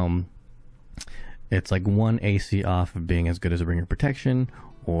 it's like 1 AC off of being as good as a Ring of Protection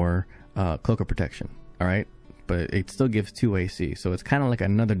or Cloak of Protection. Alright? But it still gives 2 AC, so it's kind of like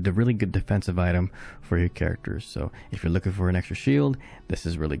another really good defensive item for your characters. So if you're looking for an extra shield, this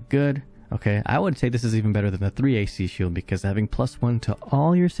is really good. Okay, I would say this is even better than the 3 AC shield, because having +1 to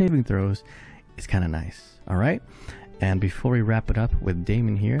all your saving throws is kind of nice. Alright, and before we wrap it up with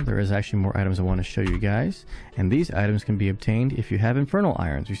Dammon here, there is actually more items I want to show you guys, and these items can be obtained if you have Infernal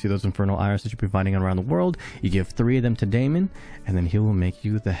Irons. You see those Infernal Irons that you've been finding around the world? You give 3 of them to Dammon, and then he will make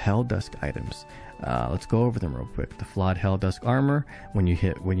you the Hell Dusk items. Let's go over them real quick. The Flawed Hell Dusk Armor. When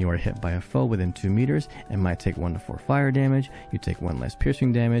you are hit by a foe within 2 meters, it might take 1 to 4 fire damage. You take 1 less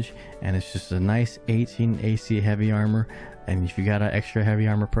piercing damage, and it's just a nice 18 AC heavy armor. And if you got an extra heavy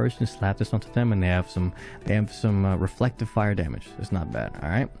armor person, slap this onto them, and they have some reflective fire damage. It's not bad. All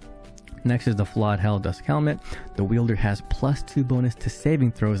right. Next is the Flawed Hell Dusk Helmet. The wielder has +2 bonus to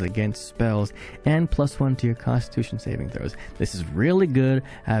saving throws against spells and +1 to your Constitution saving throws. This is really good.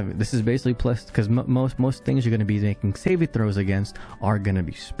 This is basically plus, because most things you're going to be making saving throws against are going to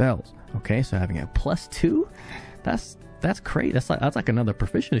be spells. Okay, so having a +2, that's great. That's like another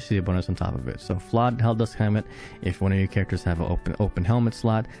proficiency bonus on top of it. So Flawed Hell Dusk Helmet, if one of your characters have an open helmet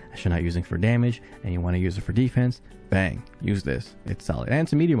slot that you're not using for damage and you want to use it for defense, bang, use this. It's solid, and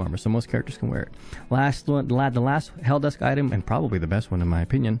it's a medium armor, so most characters can wear it. The last Hell Dusk item, and probably the best one in my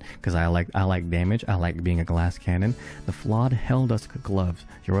opinion, because I like damage. I like being a glass cannon. The Flawed Hell Dusk Gloves.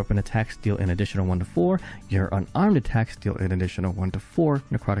 Your weapon attacks deal an additional 1 to 4. Your unarmed attacks deal an additional 1 to 4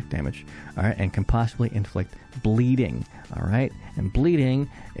 necrotic damage. All right, and can possibly inflict bleeding. All right, and bleeding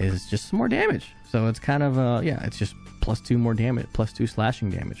is just some more damage. So it's kind of it's just +2 more damage, +2 slashing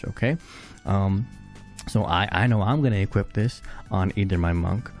damage. Okay. So I know I'm going to equip this on either my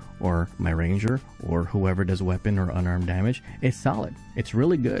monk or my ranger or whoever does weapon or unarmed damage. It's solid. It's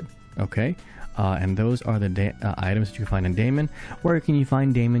really good. Okay. And those are the items that you can find in Dammon. Where can you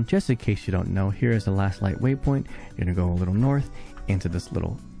find Dammon? Just in case you don't know, here is the last light waypoint. You're going to go a little north into this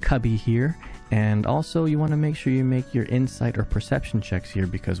little cubby here. And also you want to make sure you make your insight or perception checks here,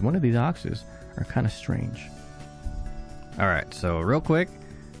 because one of these oxes are kind of strange. Alright, so real quick,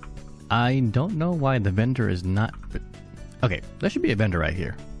 I don't know why the vendor is not... Okay, there should be a vendor right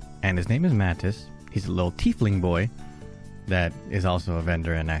here. And his name is Mattis. He's a little tiefling boy that is also a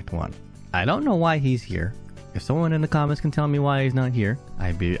vendor in Act 1. I don't know why he's here. If someone in the comments can tell me why he's not here,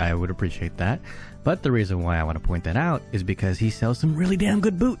 I would appreciate that. But the reason why I want to point that out is because he sells some really damn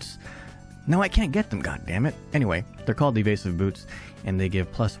good boots. No, I can't get them, goddammit. Anyway, they're called Evasive Boots, and they give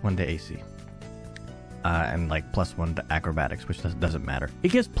 +1 to AC. And like +1 to acrobatics, which doesn't matter.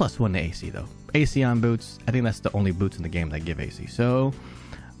 It gives +1 to AC though. AC on boots. I think that's the only boots in the game that give AC. So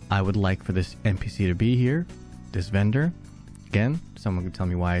I would like for this NPC to be here, this vendor. Again, someone can tell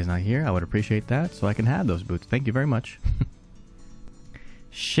me why he's not here. I would appreciate that, so I can have those boots. Thank you very much.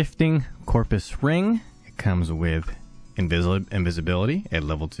 Shifting Corpus Ring. It comes with invisibility, a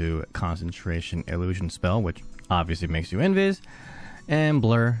level 2 concentration illusion spell, which obviously makes you invis. And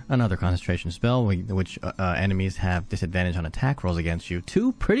Blur, another concentration spell, which enemies have disadvantage on attack rolls against you.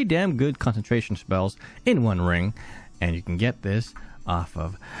 2 pretty damn good concentration spells in one ring. And you can get this off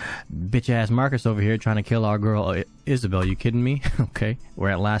of bitch-ass Marcus over here trying to kill our girl Isabel. You kidding me? Okay,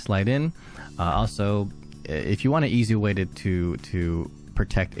 we're at last light in. Also, if you want an easy way to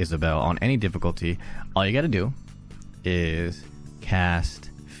protect Isabel on any difficulty, all you gotta do is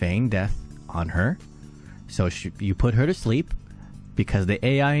cast Feign Death on her. So you put her to sleep, because the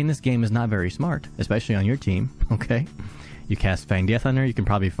AI in this game is not very smart, especially on your team, okay? You cast Fang Death on her. You can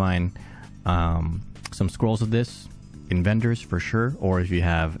probably find some scrolls of this in vendors for sure, or if you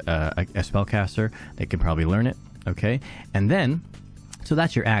have a spellcaster, they can probably learn it. Okay, and then so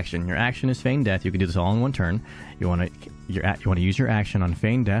that's your action. Your action is Feign Death. You can do this all in one turn. You want to use your action on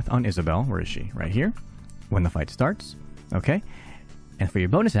Feign Death on Isabel. Where is she? Right here. When the fight starts. Okay, and for your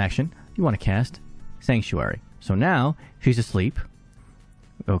bonus action, you want to cast Sanctuary. So now she's asleep.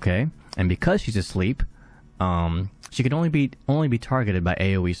 Okay, and because she's asleep, she can only be targeted by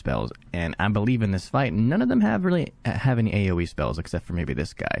AoE spells, and I believe in this fight, none of them have any AoE spells except for maybe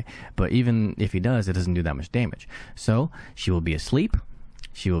this guy. But even if he does, it doesn't do that much damage. So she will be asleep.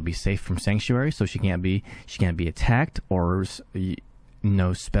 She will be safe from Sanctuary, so she can't be attacked, or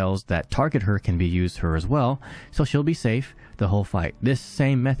no spells that target her can be used her as well. So she'll be safe the whole fight. This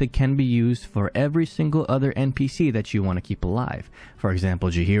same method can be used for every single other NPC that you want to keep alive. For example,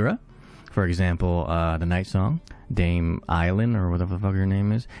 Jeera. For example, the Night Song, Dame Island, or whatever the fuck her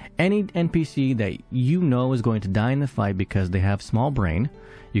name is. Any NPC that you know is going to die in the fight because they have small brain,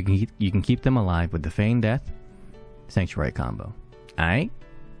 you can keep them alive with the Feign Death Sanctuary combo. Alright?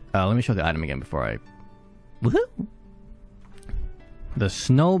 Let me show the item again before I... Woohoo! The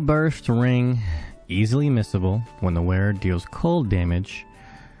Snowburst Ring, easily missable when the wearer deals cold damage.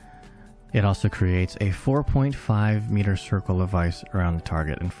 It also creates a 4.5 meter circle of ice around the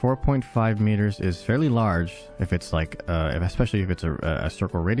target, and 4.5 meters is fairly large if it's like, especially if it's a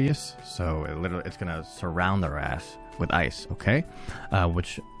circle radius. So it's gonna surround their ass with ice, okay?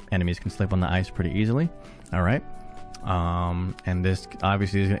 Which enemies can slip on the ice pretty easily. All right. And this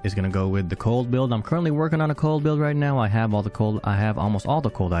obviously is going to go with the cold build. I'm currently working on a cold build right now. I have almost all the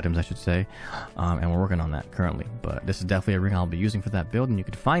cold items, I should say, and we're working on that currently. But this is definitely a ring I'll be using for that build, and you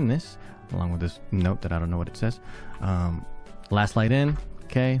can find this along with this note that I don't know what it says. Last light in.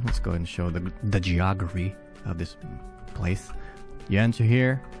 Okay, let's go ahead and show the geography of this place. You enter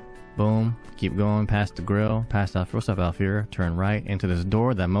here. Boom, keep going past the grill, past Alfira, turn right into this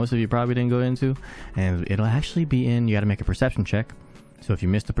door that most of you probably didn't go into, and it'll actually be in, you gotta make a perception check. So if you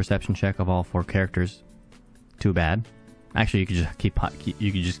missed the perception check of all 4 characters, too bad. Actually, you could just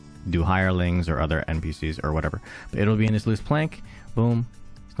you could just do hirelings or other NPCs or whatever. But it'll be in this loose plank. Boom,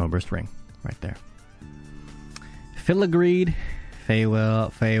 Snowburst Ring, right there. Filigreed,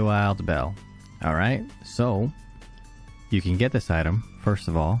 Feywild Bell. Alright, so you can get this item. First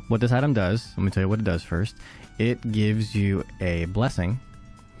of all, what this item does, let me tell you what it does first. It gives you a blessing,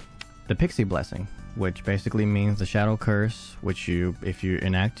 the Pixie Blessing, which basically means the Shadow Curse, which if you're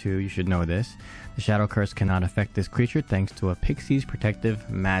in Act 2, you should know this. The Shadow Curse cannot affect this creature thanks to a Pixie's protective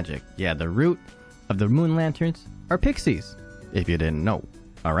magic. Yeah, the root of the Moon Lanterns are pixies, if you didn't know.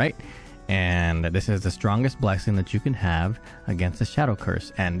 Alright? And this is the strongest blessing that you can have against the Shadow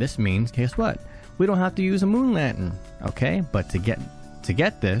Curse. And this means, guess what? We don't have to use a Moon Lantern, okay? But to get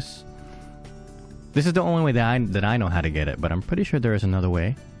this is the only way that I know how to get it, but I'm pretty sure there is another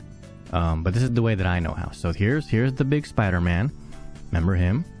way. But this is the way that I know how. So here's the big Spider-Man. Remember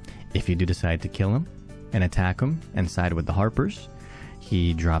him? If you do decide to kill him and attack him and side with the Harpers,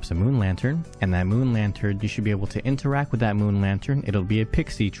 he drops a Moon Lantern, and that Moon Lantern, you should be able to interact with that Moon Lantern. It'll be a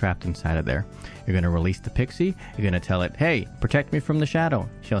pixie trapped inside of there. You're going to release the pixie. You're going to tell it, hey, protect me from the shadow.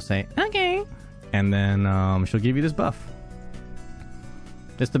 She'll say, okay. And then she'll give you this buff.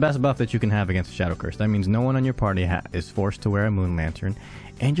 It's the best buff that you can have against a Shadow Curse. That means no one on your party is forced to wear a Moon Lantern,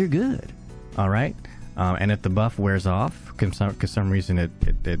 and you're good. All right. And if the buff wears off, because some reason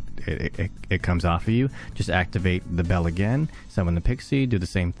it comes off of you, just activate the bell again, summon the pixie, do the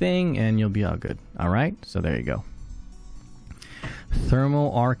same thing, and you'll be all good. All right. So there you go.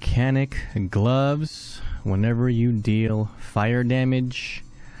 Thermoarcanic Gloves. Whenever you deal fire damage,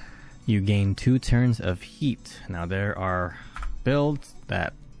 you gain 2 turns of heat. Now there are builds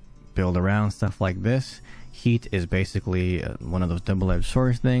that build around stuff like this. Heat is basically one of those double-edged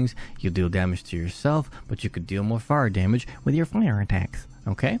sword things. You deal damage to yourself, but you could deal more fire damage with your fire attacks.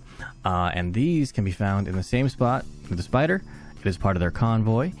 Okay? And these can be found in the same spot with the spider. It is part of their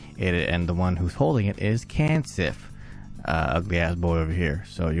convoy, and the one who's holding it is Cansif, ugly-ass boy over here.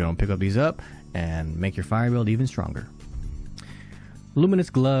 So you're going to pick up these up and make your fire build even stronger. Luminous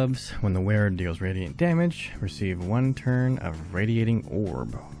Gloves. When the wearer deals radiant damage, receive 1 turn of Radiating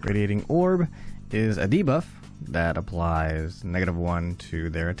Orb. Radiating Orb is a debuff that applies -1 to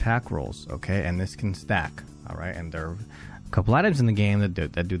their attack rolls, okay? And this can stack, alright? And there are a couple items in the game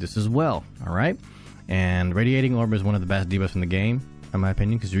that do this as well, alright? And Radiating Orb is one of the best debuffs in the game, in my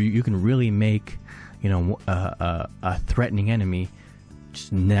opinion, because you can really make, a threatening enemy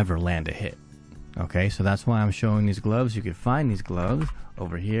just never land a hit. Okay, so that's why I'm showing these gloves. You can find these gloves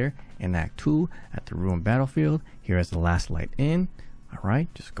over here in Act 2 at the Ruined Battlefield. Here is the last light in.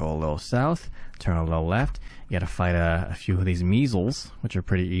 Alright, just go a little south, turn a little left. You gotta fight a few of these measles, which are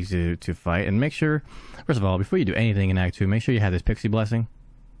pretty easy to fight. And make sure, first of all, before you do anything in Act 2, make sure you have this Pixie Blessing.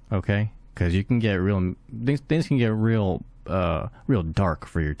 Okay? Because you can get things can get real dark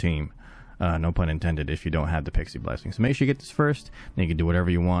for your team. No pun intended if you don't have the Pixie Blessing. So make sure you get this first, then you can do whatever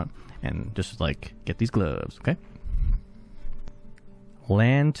you want. And just like, get these gloves, okay?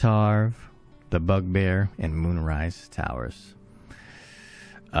 Lann, Tarv, the Bugbear, and Moonrise Towers.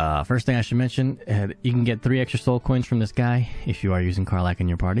 First thing I should mention, you can get 3 extra soul coins from this guy if you are using Karlach in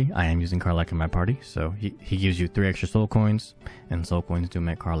your party. I am using Karlach in my party, so he gives you 3 extra soul coins, and soul coins do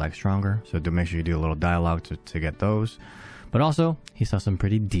make Karlach stronger, so do make sure you do a little dialogue to get those. But also, he saw some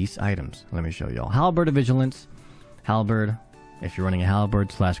pretty decent items. Let me show y'all. Halberd of Vigilance. Halberd, if you're running a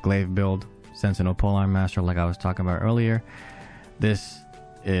Halberd / Glaive build, Sentinel Polearm Master like I was talking about earlier, this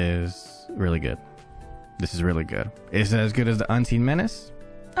is really good. This is really good. Is it as good as the Unseen Menace?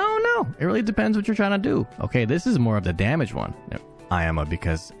 Oh no, it really depends what you're trying to do. Okay, this is more of the damage one. IAMA,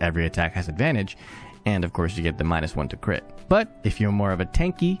 because every attack has advantage, and of course you get the -1 to crit. But if you're more of a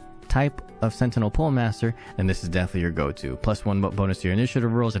tanky type of Sentinel Pole Master, then this is definitely your go-to. +1 bonus to your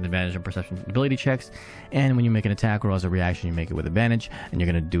initiative rolls and advantage on perception ability checks. And when you make an attack roll as a reaction, you make it with advantage. And you're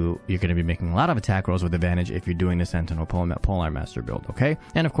gonna be making a lot of attack rolls with advantage if you're doing the Sentinel Polearm Master build. Okay,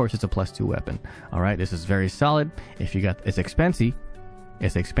 and of course it's a +2 weapon. All right, this is very solid. If you got, it's expensive,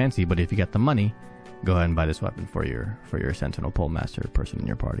 but if you got the money, go ahead and buy this weapon for your Sentinel Pole Master person in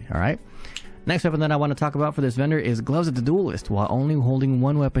your party. All right. Next weapon that I want to talk about for this vendor is Gloves of the Duelist. While only holding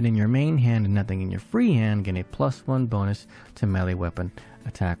 1 weapon in your main hand and nothing in your free hand, gain a +1 bonus to melee weapon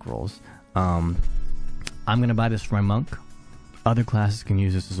attack rolls. I'm going to buy this for my monk. Other classes can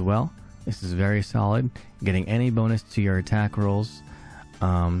use this as well. This is very solid. Getting any bonus to your attack rolls,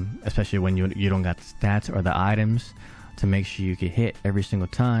 especially when you don't got the stats or the items to make sure you get hit every single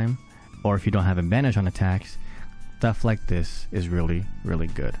time, or if you don't have advantage on attacks, stuff like this is really, really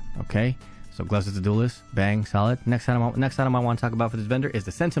good. Okay? So Gloves of the Duelist, bang, solid. Next item I want to talk about for this vendor is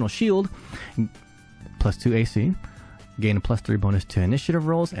the Sentinel Shield, +2 AC, gain a +3 bonus to initiative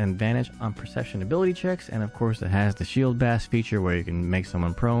rolls and advantage on perception ability checks, and of course it has the Shield Bash feature where you can make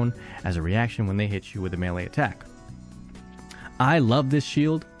someone prone as a reaction when they hit you with a melee attack. I love this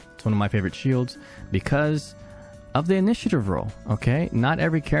shield. It's one of my favorite shields because of the initiative roll. Okay, not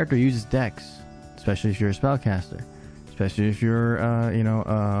every character uses Dex, especially if you're a spellcaster, especially if you're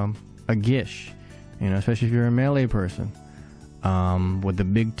a Gish, especially if you're a melee person with the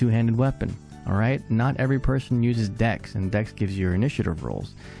big 2-handed weapon. All right, not every person uses Dex, and Dex gives you your initiative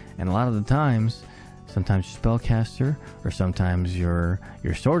rolls, and a lot of the times, sometimes your spellcaster or sometimes your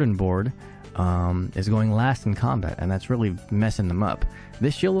sword and board is going last in combat, and that's really messing them up.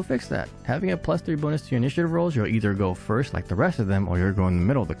 This shield will fix that. Having a +3 bonus to your initiative rolls, you'll either go first like the rest of them, or you're going in the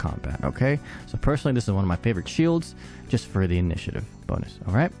middle of the combat. Okay, so personally, this is one of my favorite shields, just for the initiative bonus.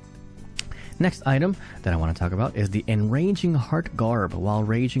 All right. Next item that I want to talk about is the Enraging Heart Garb. While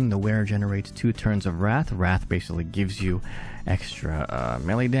raging, the wearer generates 2 turns of Wrath. Wrath basically gives you extra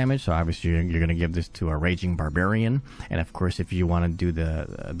melee damage, so obviously you're going to give this to a Raging Barbarian. And of course, if you want to do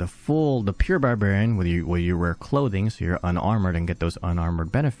the pure Barbarian, where you wear clothing, so you're unarmored and get those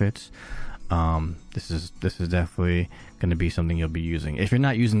unarmored benefits, this is definitely going to be something you'll be using. If you're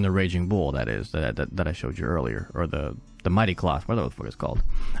not using the Raging Bull, that is, that I showed you earlier, or the Mighty Cloth, whatever the fuck it's called.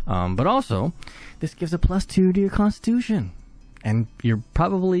 But also, this gives a +2 to your Constitution. And you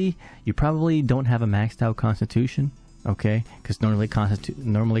probably don't have a maxed out Constitution, okay? Because normally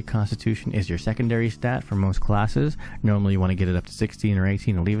Constitution is your secondary stat for most classes. Normally you want to get it up to 16 or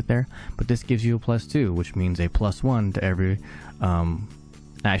 18 and leave it there. But this gives you a +2, which means a +1 to every...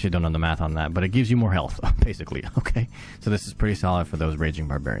 I actually don't know the math on that, but it gives you more health, basically, okay? So this is pretty solid for those Raging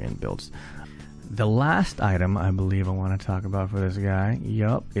Barbarian builds. The last item I believe I want to talk about for this guy,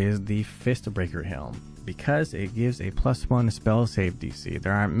 is the Fistbreaker Helm, because it gives a +1 spell save DC.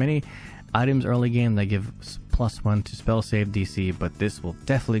 There aren't many items early game that give +1 to spell save DC, but this will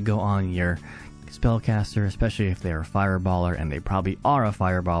definitely go on your spellcaster, especially if they're a fireballer, and they probably are a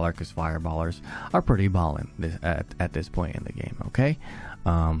fireballer, because fireballers are pretty ballin' at this point in the game, okay?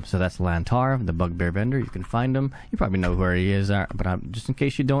 So that's Lann Tarv, the Bugbear Vendor. You can find him. You probably know where he is, but just in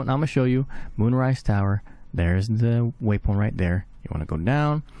case you don't, I'm going to show you. Moonrise Tower. There's the waypoint right there. You want to go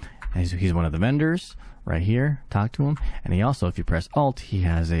down. He's one of the vendors right here. Talk to him. And he also, if you press Alt, he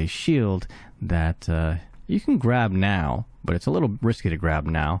has a shield that you can grab now, but it's a little risky to grab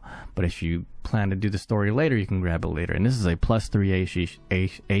now. But if you plan to do the story later, you can grab it later. And this is a +3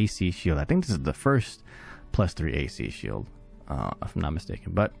 AC shield. I think this is the first +3 AC shield. if I'm not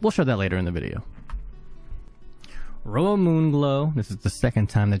mistaken. But we'll show that later in the video. Royal Moonglow. This is the second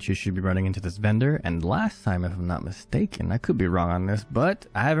time that you should be running into this vendor, and last time, if I'm not mistaken, I could be wrong on this, but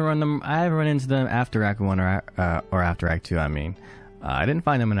I haven't run into them after Act 1 or after Act 2. I mean, I didn't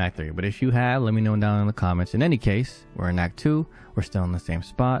find them in Act 3, but if you have, let me know down in the comments. In any case, we're in Act 2. We're still in the same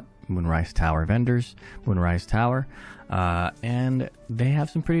spot. Moonrise Tower vendors, Moonrise Tower, and they have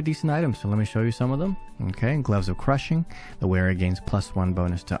some pretty decent items, so let me show you some of them. Okay, Gloves of Crushing. The wearer gains +1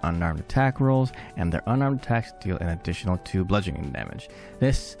 bonus to unarmed attack rolls, and their unarmed attacks deal an additional 2 bludgeoning damage.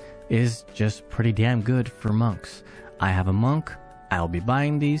 This is just pretty damn good for monks. I have a monk, I'll be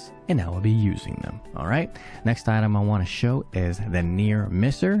buying these, and I will be using them. Alright, next item I want to show is the Near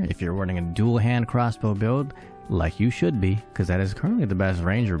Misser. If you're running a dual hand crossbow build, like you should be, because that is currently the best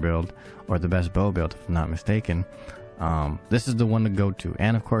ranger build, or the best bow build if I'm not mistaken. This is the one to go to,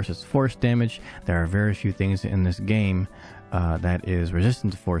 and of course it's force damage. There are very few things in this game that is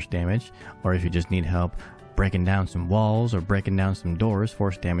resistant to force damage, or if you just need help breaking down some walls or breaking down some doors,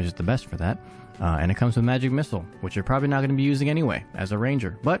 force damage is the best for that. And it comes with Magic Missile, which you're probably not going to be using anyway as a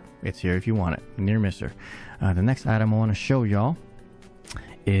ranger, but it's here if you want it. Near Misser. The next item I want to show y'all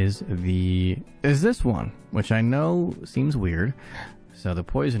is this one, which I know seems weird. So the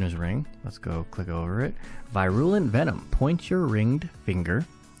Poisoner's Ring, let's go click over it. Virulent Venom. Point your ringed finger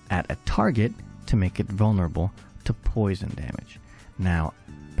at a target to make it vulnerable to poison damage. Now,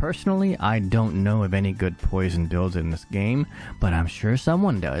 personally, I don't know of any good poison builds in this game, but I'm sure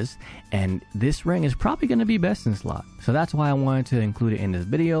someone does, and this ring is probably going to be best in slot. So that's why I wanted to include it in this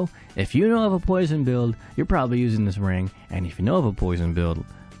video. If you know of a poison build, you're probably using this ring, and if you know of a poison build,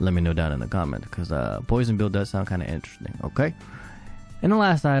 let me know down in the comments, because poison build does sound kind of interesting, okay? And the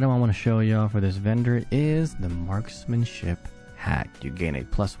last item I want to show y'all for this vendor is the Marksmanship Hat. You gain a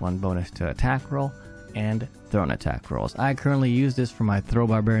 +1 bonus to attack roll and thrown attack rolls. I currently use this for my Throw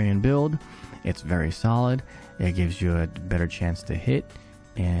Barbarian build. It's very solid. It gives you a better chance to hit,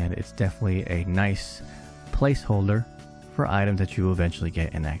 and it's definitely a nice placeholder for items that you will eventually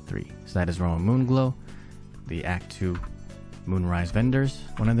get in Act 3. So that is Royal Moonglow, the Act 2 Moonrise vendors,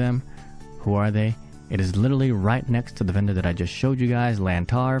 one of them. Who are they? It is literally right next to the vendor that I just showed you guys, Lann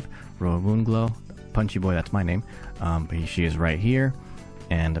Tarv, Royal Moonglow, Punchy Boy, that's my name. She is right here.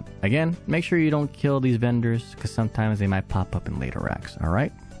 And again, make sure you don't kill these vendors, because sometimes they might pop up in later acts,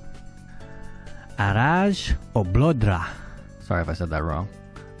 alright? Araj Oblodra. Sorry if I said that wrong.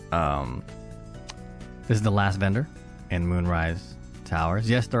 This is the last vendor in Moonrise Towers.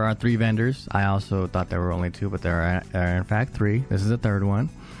 Yes, there are 3 vendors. I also thought there were only 2, but there are in fact 3. This is the 3rd one.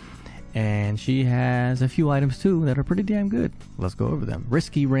 And she has a few items too that are pretty damn good. Let's go over them.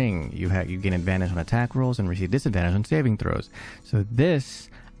 Risky Ring. You gain advantage on attack rolls and receive disadvantage on saving throws. So this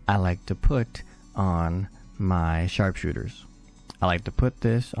I like to put on my sharpshooters. I like to put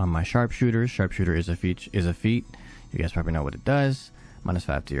this on my sharpshooters. Sharpshooter is a feat. You guys probably know what it does.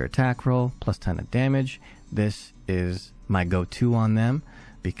 -5 to your attack roll, +10 to damage. This is my go-to on them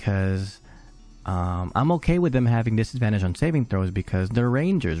because I'm okay with them having disadvantage on saving throws because they're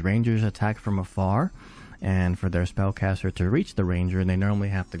rangers. Rangers attack from afar, and for their spellcaster to reach the ranger, they normally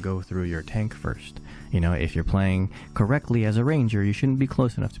have to go through your tank first. You know, if you're playing correctly as a ranger, you shouldn't be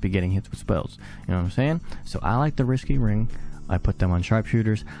close enough to be getting hits with spells. You know what I'm saying? So I like the Risky Ring. I put them on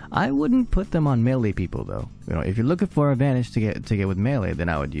sharpshooters. I wouldn't put them on melee people though. You know, if you're looking for advantage to get with melee, then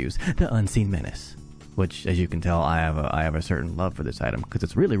I would use the Unseen Menace. Which, as you can tell, I have a certain love for this item because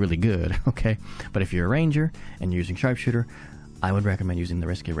it's really, really good, okay? But if you're a ranger and you're using sharpshooter, I would recommend using the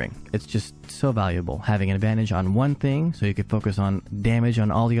Risky Ring. It's just so valuable. Having an advantage on one thing so you can focus on damage on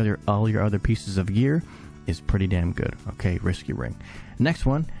all your other pieces of gear is pretty damn good, okay? Risky Ring. Next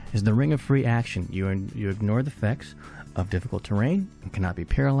one is the Ring of Free Action. You ignore the effects of difficult terrain and cannot be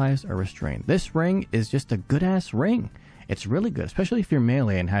paralyzed or restrained. This ring is just a good-ass ring. It's really good, especially if you're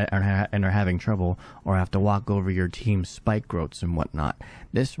melee and are having trouble or have to walk over your team's spike growths and whatnot.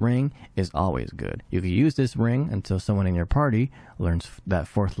 This ring is always good. You can use this ring until someone in your party learns that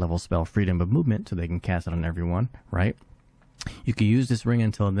 4th level spell Freedom of Movement so they can cast it on everyone, right? You can use this ring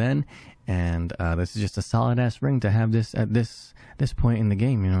until then, and this is just a solid-ass ring to have this at this point in the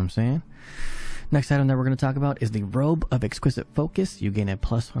game, you know what I'm saying? Next item that we're going to talk about is the Robe of Exquisite Focus. You gain a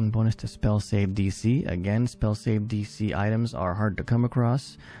 +1 bonus to spell save DC. Again, spell save DC items are hard to come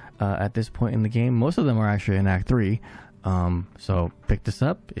across at this point in the game. Most of them are actually in Act 3. So pick this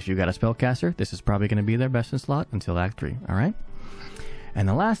up. If you got a spellcaster, this is probably going to be their best in slot until Act 3. Alright? And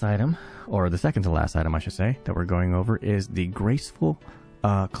the last item, or the second to last item I should say, that we're going over is the Graceful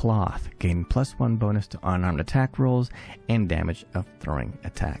Cloth. Gain +1 bonus to unarmed attack rolls and damage of throwing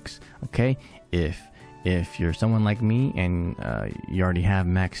attacks. Okay? If if you're someone like me and you already have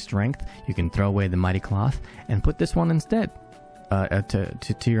max strength, you can throw away the Mighty Cloth and put this one instead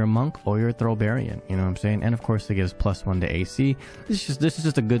to your monk or your Throwbarian. You know what I'm saying? And of course, it gives +1 to AC. This is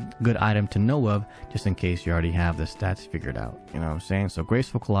just a good item to know of, just in case you already have the stats figured out. You know what I'm saying? So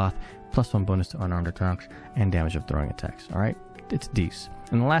Graceful Cloth, +1 bonus to unarmed attacks and damage of throwing attacks. All right, it's decent.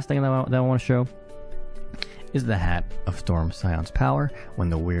 And the last thing that I want to show is the Hat of Storm Scion's power. When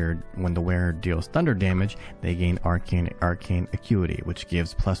the wearer deals thunder damage, they gain Arcane Acuity, which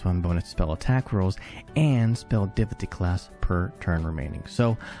gives +1 bonus to spell attack rolls and spell difficulty class per turn remaining.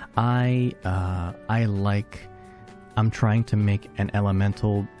 So I'm trying to make an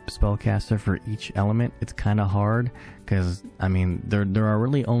elemental spellcaster for each element. It's kind of hard because, I mean, there are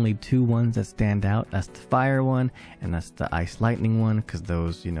really only 2 ones that stand out. That's the fire one and that's the ice lightning one, because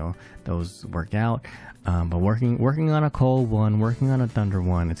those work out. But working on a cold one, working on a thunder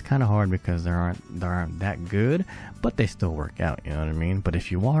one, it's kind of hard because they aren't that good, but they still work out. You know what I mean? But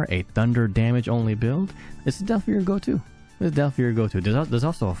if you are a thunder damage only build, this is definitely your go-to. There's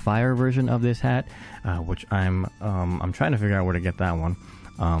also a fire version of this hat, which I'm trying to figure out where to get that one,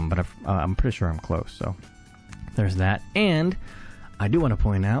 but I'm pretty sure I'm close. So there's that. And I do want to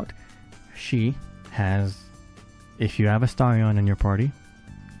point out, she has, if you have a Starion in your party,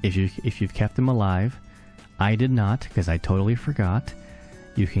 if you've kept him alive, I did not because I totally forgot,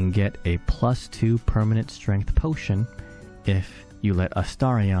 you can get a +2 permanent strength potion if you let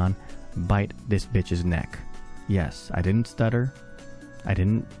Astarion bite this bitch's neck. Yes, I didn't stutter. I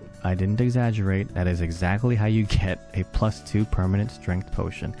didn't exaggerate. That is exactly how you get a +2 permanent strength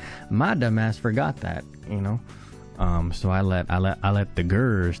potion. My dumbass forgot that, you know. So I let the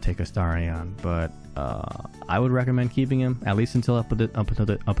Gurs take Astarion, but I would recommend keeping him at least until up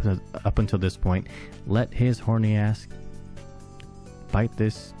until this point. Let his horny ass bite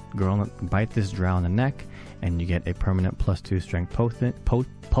this drow in the neck, and you get a permanent +2 strength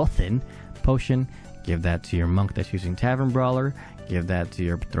potion. Give that to your monk that's using Tavern Brawler. Give that to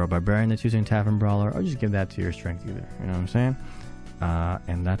your Throw Barbarian that's using Tavern Brawler, or just give that to your strength user. You know what I'm saying?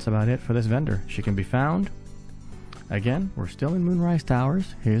 And that's about it for this vendor. She can be found. Again, we're still in Moonrise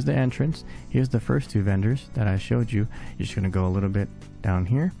Towers. Here's the entrance. Here's the first 2 vendors that I showed you. You're just going to go a little bit down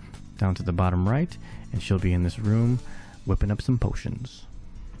here, down to the bottom right, and she'll be in this room whipping up some potions.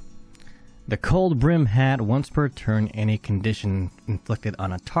 The Coldbrim Hat, once per turn, any condition inflicted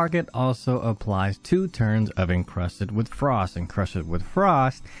on a target also applies 2 turns of Encrusted with Frost. Encrusted with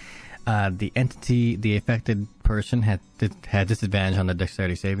Frost, the affected person had disadvantage on the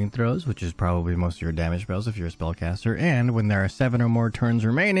dexterity saving throws, which is probably most of your damage spells if you're a spellcaster. And when there are 7 or more turns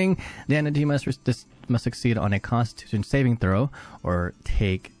remaining, the entity must succeed on a Constitution saving throw or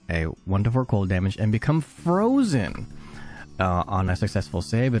take a 1 to 4 cold damage and become frozen. On a successful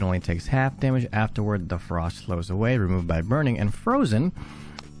save, it only takes half damage. Afterward, the frost slows away, removed by burning, and frozen.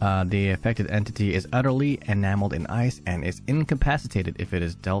 The affected entity is utterly enameled in ice and is incapacitated. If it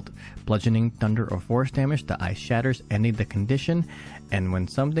is dealt bludgeoning, thunder, or force damage, the ice shatters, ending the condition. And when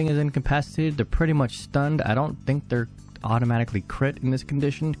something is incapacitated, they're pretty much stunned. I don't think they're automatically crit in this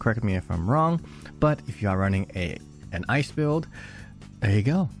condition. Correct me if I'm wrong. But if you are running an ice build, there you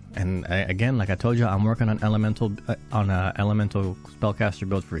go. And again, like I told you, I'm working on elemental spellcaster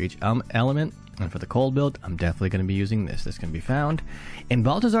build for each element. And for the cold build, I'm definitely going to be using this. This can be found in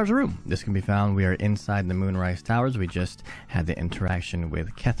Balthazar's room. This can be found. We are inside the Moonrise Towers. We just had the interaction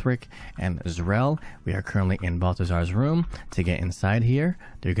with Ketheric and Zrel. We are currently in Balthazar's room. To get inside here,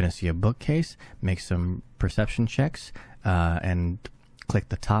 you're going to see a bookcase. Make some perception checks and click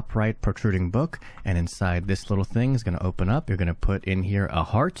the top right protruding book, and inside this little thing is going to open up. You're going to put in here a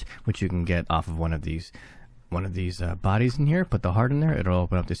heart, which you can get off of one of these bodies in here. Put the heart in there. It'll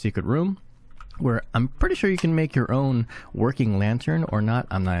open up the secret room, where I'm pretty sure you can make your own working lantern or not.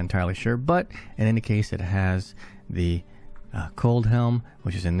 I'm not entirely sure, but in any case, it has the cold helm,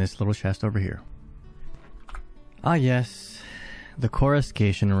 which is in this little chest over here. Ah yes, the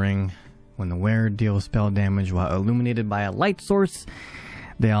Coruscation Ring. When the wearer deals spell damage while illuminated by a light source,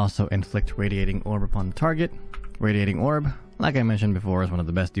 they also inflict Radiating Orb upon the target. Radiating Orb, like I mentioned before, is one of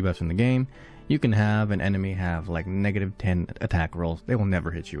the best debuffs in the game. You can have an enemy have like -10 attack rolls. They will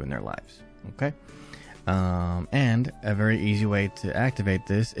never hit you in their lives. Okay? And a very easy way to activate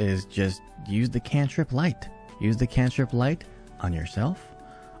this is just use the cantrip light. Use the cantrip light on yourself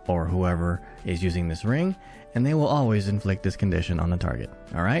or whoever is using this ring, and they will always inflict this condition on the target.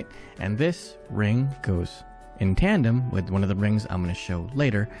 Alright? And this ring goes in tandem with one of the rings I'm going to show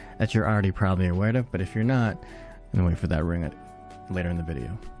later that you're already probably aware of, but if you're not, then wait for that ring later in the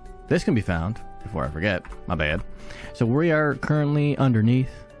video. This can be found, before I forget, my bad. So we are currently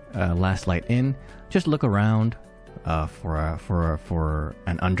underneath Last Light Inn, just look around for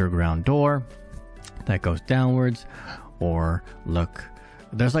an underground door that goes downwards, or look.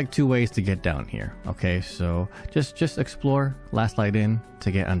 There's like 2 ways to get down here. Okay, so just explore Last Light Inn to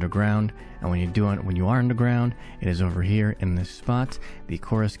get underground, and when you are underground, it is over here in this spot, the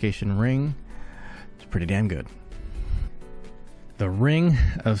Coruscation Ring. It's pretty damn good. The Ring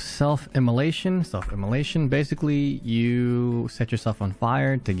of Self-Immolation. Self-Immolation, basically you set yourself on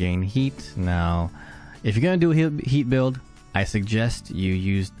fire to gain heat. Now, if you're going to do a heat build, I suggest you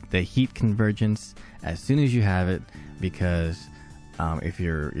use the heat convergence as soon as you have it, because if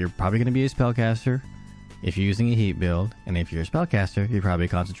you're probably going to be a spellcaster if you're using a heat build, and if you're a spellcaster, you're probably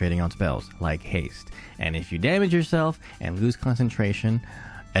concentrating on spells like haste. And if you damage yourself and lose concentration,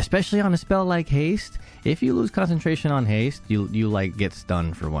 especially on a spell like haste, if you lose concentration on haste, you like get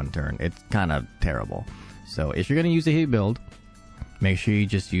stunned for 1 turn. It's kind of terrible. So if you're going to use a heat build, make sure you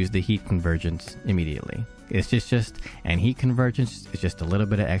just use the heat convergence immediately. It's just and heat convergence is just a little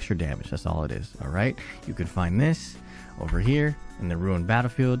bit of extra damage. That's all it is. All right. You can find this over here in the ruined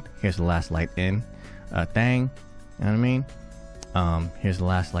battlefield. Here's the Last Light Inn thing. You know what I mean? Here's the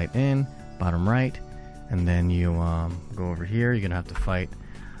Last Light Inn, bottom right, and then you go over here. You're gonna have to fight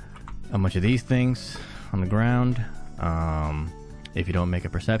a bunch of these things on the ground. If you don't make a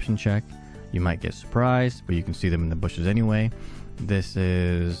perception check, you might get surprised, but you can see them in the bushes anyway. This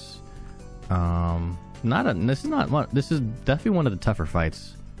is this is definitely one of the tougher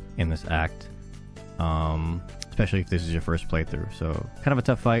fights in this act, especially if this is your first playthrough. So kind of a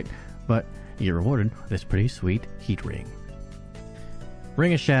tough fight, but you get rewarded with this pretty sweet heat ring.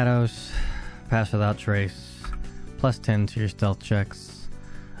 Ring of Shadows, pass without trace, +10 to your stealth checks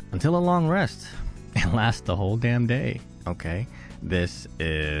until a long rest, and lasts the whole damn day. Okay, this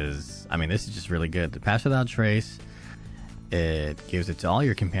is just really good. The pass without trace, it gives it to all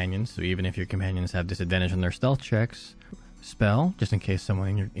your companions, so even if your companions have disadvantage on their stealth checks, spell, just in case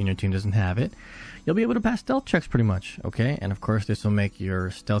someone in your team doesn't have it, you'll be able to pass stealth checks pretty much. Okay, and of course this will make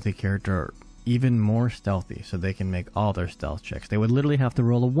your stealthy character even more stealthy, so they can make all their stealth checks. They would literally have to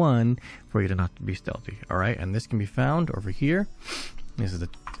roll a 1 for you to not be stealthy. All right, and this can be found over here. This is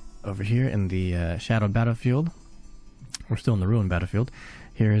over here in the Shadowed Battlefield. We're still in the Ruined Battlefield.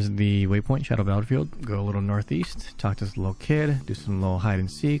 Here's the waypoint, Shadowed Battlefield. Go a little northeast, talk to this little kid, do some little hide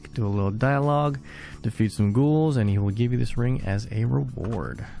and seek, do a little dialogue, defeat some ghouls, and he will give you this ring as a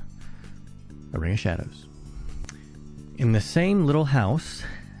reward. A Ring of Shadows. In the same little house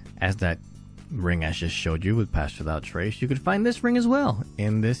as that ring I just showed you with Pass Without Trace, you could find this ring as well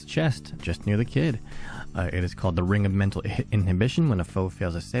in this chest just near the kid. It is called the Ring of Mental Inhibition. When a foe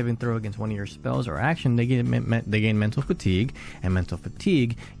fails a saving throw against one of your spells or action, they gain mental fatigue, and mental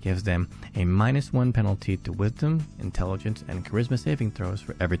fatigue gives them a -1 penalty to wisdom, intelligence, and charisma saving throws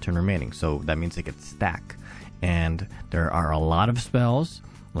for every turn remaining. So that means they could stack. And there are a lot of spells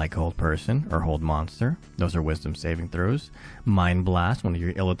like Hold Person or Hold Monster. Those are wisdom saving throws. Mind Blast, one of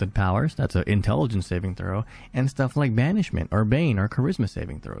your illithid powers. That's an intelligence saving throw. And stuff like Banishment or Bane or charisma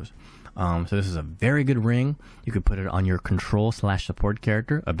saving throws. So this is a very good ring. You could put it on your control/support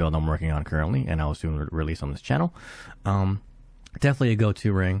character, a build I'm working on currently, and I'll soon release on this channel. Definitely a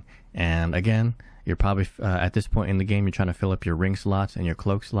go-to ring. And again, you're probably at this point in the game, you're trying to fill up your ring slots and your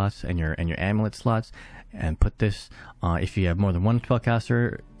cloak slots and your amulet slots, and put this. If you have more than one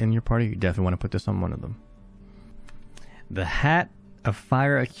spellcaster in your party, you definitely want to put this on one of them. The Hat of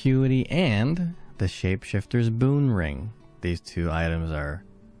Fire Acuity and the Shapeshifter's Boon Ring. These 2 items are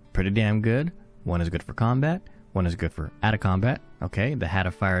pretty damn good. One is good for combat, one is good for out of combat. Okay, the Hat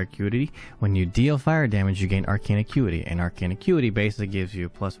of Fire Acuity. When you deal fire damage, you gain Arcane Acuity, and Arcane Acuity basically gives you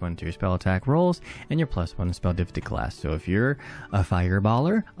 +1 to your spell attack rolls and your +1 spell difficulty class. So if you're a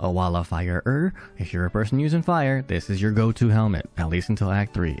fireballer, a walla firer, if you're a person using fire, this is your go-to helmet, at least until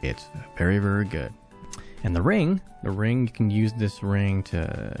Act 3. It's very, very good. And the ring, you can use this ring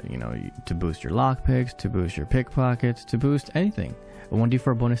to, to boost your lockpicks, to boost your pickpockets, to boost anything. A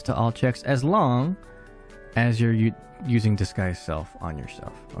 1d4 bonus to all checks as long as you're using Disguise Self on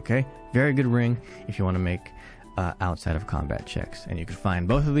yourself. Okay, very good ring if you want to make outside of combat checks. And you can find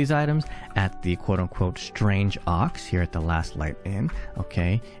both of these items at the quote-unquote Strange Ox here at the Last Light Inn.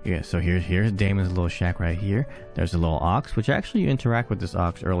 Okay, yeah, so here's Damon's little shack right here. There's a little ox, which actually you interact with this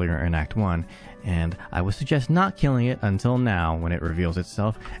ox earlier in Act 1, and I would suggest not killing it until now, when it reveals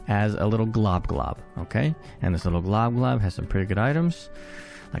itself as a little glob. Okay, and this little glob has some pretty good items.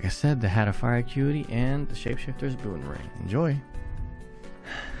 Like I said, the Hat of Fire Acuity and the Shapeshifter's Boon Ring. Enjoy.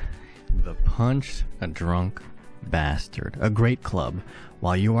 The Punch a Drunk Bastard. A great club.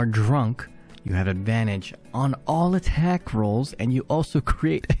 While you are drunk, you have advantage on all attack rolls, and you also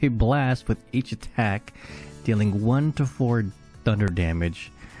create a blast with each attack, dealing 1 to 4 thunder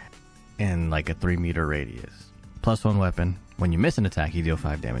damage in like a 3-meter radius. Plus 1 weapon. When you miss an attack, you deal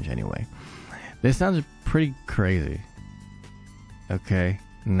 5 damage anyway. This sounds pretty crazy. Okay,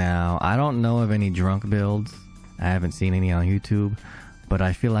 now I don't know of any drunk builds. I haven't seen any on YouTube, but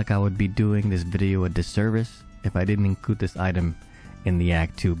I feel like I would be doing this video a disservice if I didn't include this item in the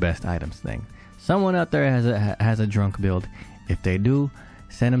Act 2 best items thing. Someone out there has a drunk build. If they do,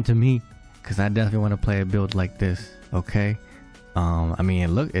 send them to me, because I definitely want to play a build like this. Okay, I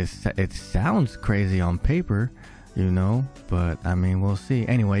mean, it sounds crazy on paper, you know, but I mean, we'll see.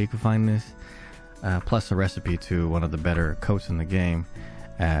 Anyway, you can find this plus a recipe to one of the better coats in the game.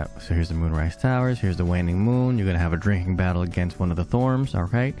 So here's the Moonrise Towers, here's the Waning Moon. You're gonna have a drinking battle against one of the Thorms. All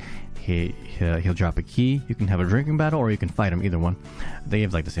right, he'll drop a key. You can have a drinking battle, or you can fight him. Either one. They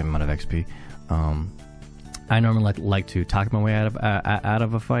have like the same amount of XP. I normally like to talk my way out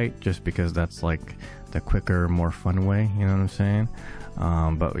of a fight, just because that's like the quicker, more fun way. You know what I'm saying?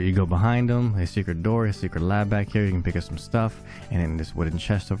 But you go behind him, his secret door, his secret lab back here. You can pick up some stuff, and in this wooden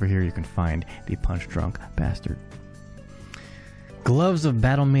chest over here, you can find the punch drunk bastard. Gloves of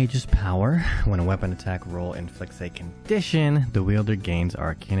Battle Mage's Power. When a weapon attack roll inflicts a condition, the wielder gains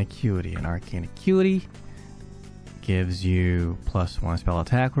Arcane Acuity. And Arcane Acuity gives you +1 spell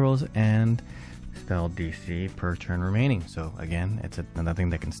attack rolls and spell DC per turn remaining. So again, it's another thing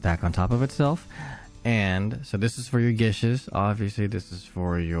that can stack on top of itself. And so this is for your Gishes. Obviously, this is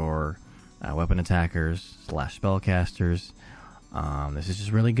for your weapon attackers / spellcasters. This is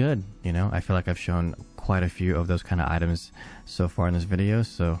just really good. You know, I feel like I've shown quite a few of those kind of items so far in this video.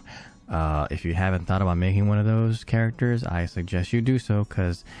 So if you haven't thought about making one of those characters, I suggest you do so,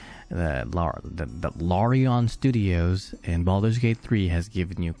 because the Larion Studios in Baldur's Gate 3 has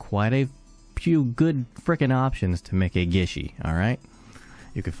given you quite a few good freaking options to make a Gishi. All right,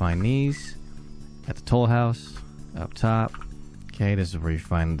 you can find these at the Toll House up top. Okay, this is where you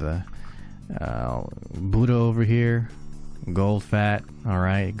find the Buddha over here. Gold fat. All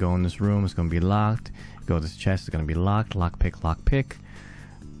right, go in this room, it's gonna be locked. Go to this chest, it's gonna be locked. Lockpick.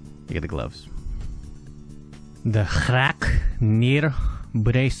 You get the gloves. The Hrak Nir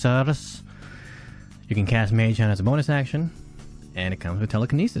Bracers. You can cast Mage Hand as a bonus action, and it comes with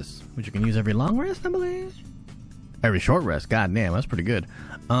telekinesis, which you can use every long rest, I believe. Every short rest. God damn, that's pretty good.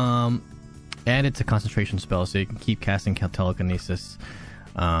 And it's a concentration spell, so you can keep casting telekinesis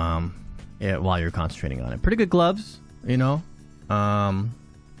while you're concentrating on it. Pretty good gloves. You know,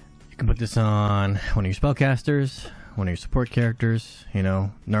 you can put this on one of your spellcasters, one of your support characters. You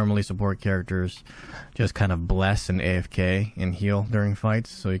know, normally support characters just kind of bless and AFK and heal during fights,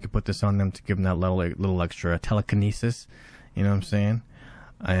 so you can put this on them to give them that little extra telekinesis. You know what I'm saying?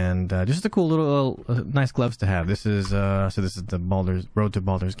 And just a cool little nice gloves to have. This is this is the Road to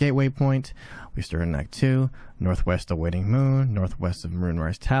Baldur's Gateway point. We start in Act 2, northwest of Waning Moon, northwest of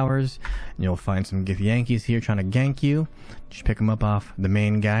Moonrise Towers, and you'll find some Githyankies here trying to gank you. Just pick them up off the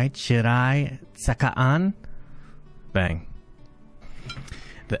main guy, Chirai Sakaan. Bang.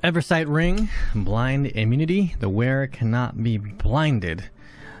 The Eversight Ring, blind immunity. The wearer cannot be blinded,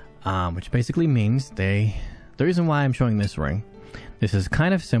 which basically means the reason why I'm showing this ring. This is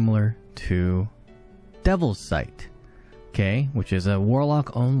kind of similar to Devil's Sight, okay, which is a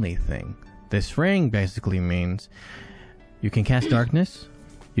warlock only thing. This ring basically means you can cast darkness,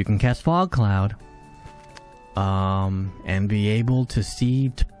 you can cast fog cloud, and be able to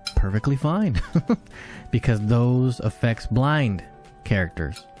see perfectly fine, because those effects blind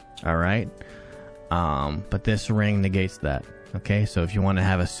characters. All right, but this ring negates that. Okay, so if you want to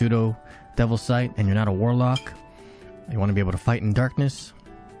have a pseudo Devil's Sight and you're not a warlock, you want to be able to fight in darkness,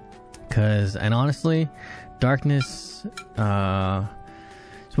 and honestly, darkness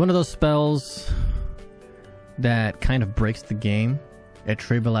it's one of those spells that kind of breaks the game. It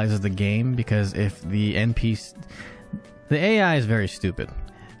trivializes the game, because if the NPC, the AI is very stupid,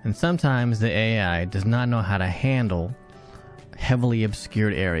 and sometimes the AI does not know how to handle heavily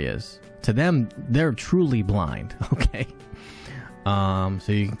obscured areas. To them, they're truly blind. Okay.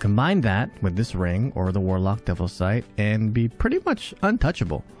 So you can combine that with this ring or the Warlock Devil's Sight and be pretty much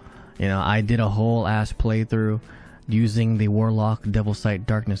untouchable. You know, I did a whole ass playthrough using the Warlock Devil's Sight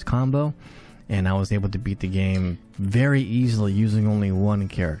Darkness combo, and I was able to beat the game very easily using only one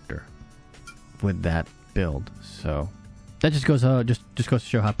character with that build. So that just goes to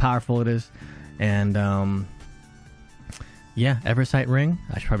show how powerful it is. And yeah, Eversight Ring.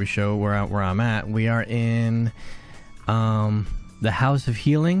 I should probably show where I'm at. We are in the House of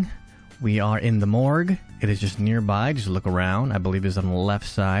Healing, We are in the morgue. It is just nearby. Just look around. I believe it's on the left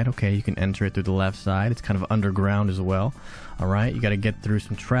side. Okay, you can enter it through the left side. It's kind of underground as well. All right, you got to get through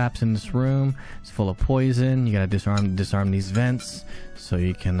some traps in this room. It's full of poison. You got to disarm these vents so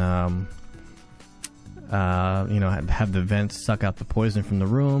you can, have the vents suck out the poison from the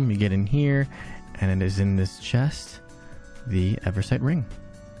room. You get in here, and it is in this chest, the Eversight Ring.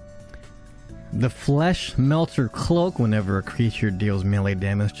 The Fleshmelter Cloak. Whenever a creature deals melee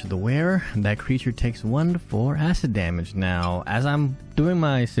damage to the wearer, that creature takes 1 to 4 acid damage. Now, as I'm doing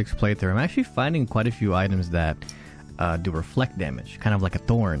my 6th playthrough, I'm actually finding quite a few items that do reflect damage, kind of like a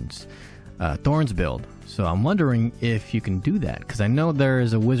Thorns build. So I'm wondering if you can do that, because I know there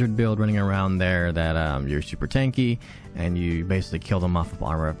is a wizard build running around there that you're super tanky, and you basically kill them off of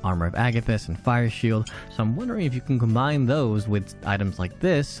Armor of Agathis and Fire Shield. So I'm wondering if you can combine those with items like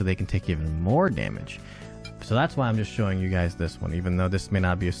this so they can take even more damage. So that's why I'm just showing you guys this one, even though this may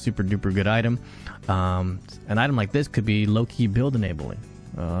not be a super duper good item. An item like this could be low-key build enabling.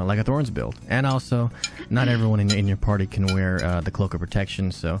 Like a Thorns build. And also, not everyone in your party can wear the Cloak of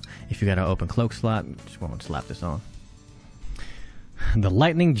Protection, so if you got an open cloak slot, just want to slap this on. The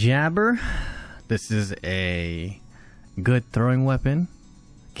Lightning Jabber. This is a good throwing weapon.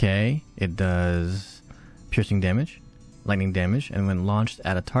 Okay, it does piercing damage, lightning damage, and when launched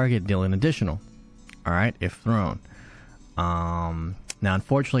at a target, deal an additional. Alright, if thrown. Now,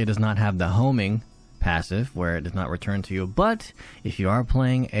 unfortunately, it does not have the homing passive where it does not return to you, but if you are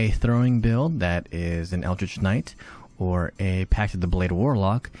playing a throwing build that is an Eldritch Knight or a Pact of the Blade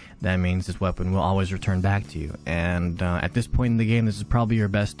Warlock, that means this weapon will always return back to you. And at this point in the game, this is probably your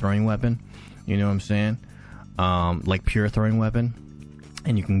best throwing weapon. You know what I'm saying? Like pure throwing weapon.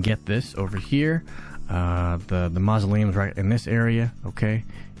 And you can get this over here. The mausoleum's right in this area. Okay,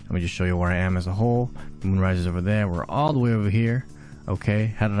 let me just show you where I am as a whole. Moonrise is over there. We're all the way over here. Okay,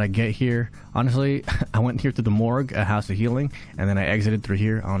 how did I get here? Honestly, I went here to the morgue, a house of healing, and then I exited through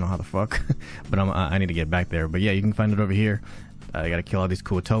here. I don't know how the fuck, but I need to get back there. But yeah, you can find it over here. I gotta kill all these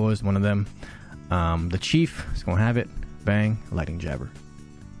Kuotoas, one of them. The chief is gonna have it. Bang, lightning jabber.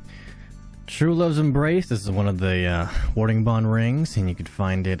 True Love's Embrace. This is one of the warding bond rings, and you can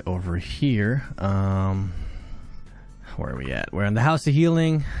find it over here. Where are we at? We're in the house of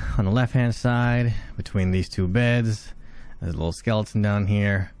healing on the left-hand side between these two beds. There's a little skeleton down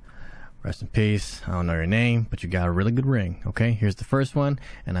here. Rest in peace. I don't know your name, but you got a really good ring. Okay, here's the first one,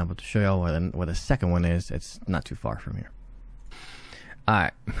 and I'm about to show y'all where the second one is. It's not too far from here.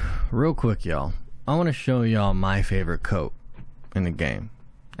 Alright, real quick, y'all. I want to show y'all my favorite coat in the game,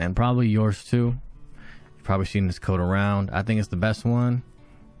 and probably yours too. You've probably seen this coat around. I think it's the best one.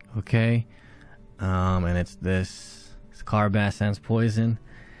 Okay, and it's this Carabass Sans Poison.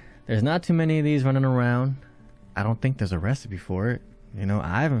 There's not too many of these running around. I don't think there's a recipe for it. You know,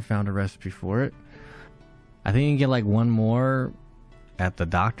 I haven't found a recipe for it. I think you can get like one more at the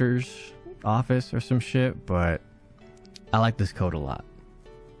doctor's office or some shit, but I like this coat a lot.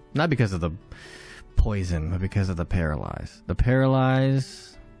 Not because of the poison, but because of the Paralyze. The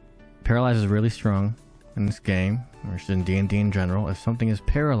Paralyze is really strong in this game, or just in D&D in general. If something is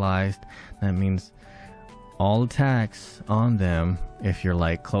paralyzed, that means all attacks on them, if you're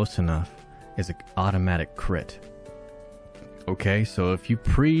like close enough, is an automatic crit. Okay, so if you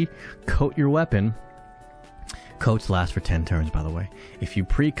pre-coat your weapon, coats last for 10 turns, by the way. If you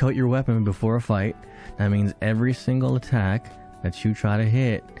pre-coat your weapon before a fight, that means every single attack that you try to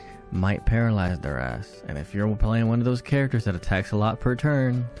hit might paralyze their ass. And if you're playing one of those characters that attacks a lot per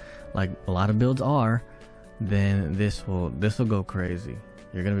turn, like a lot of builds are, then this will go crazy.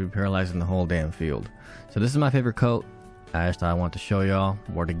 You're gonna be paralyzing the whole damn field. So this is my favorite coat. I want to show y'all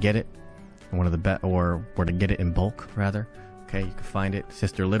where to get it. One of the or where to get it in bulk, rather. Okay, you can find it.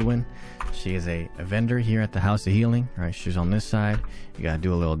 Sister Lidwin. She is a vendor here at the House of Healing. All right, she's on this side. You gotta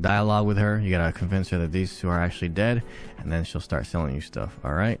do a little dialogue with her. You gotta convince her that these two are actually dead, and then she'll start selling you stuff.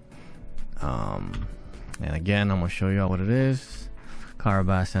 All right. And again, I'm gonna show you all what it is.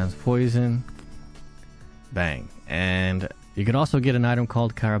 Carabass Sans Poison. Bang. And you could also get an item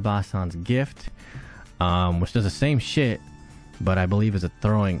called Carabassan's Gift, which does the same shit, but I believe is a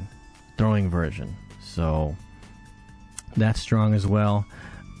throwing version. So that's strong as well.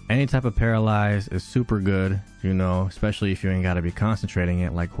 Any type of paralyze is super good, you know, especially if you ain't got to be concentrating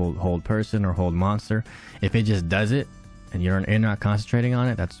it like hold person or hold monster. If it just does it and you're not concentrating on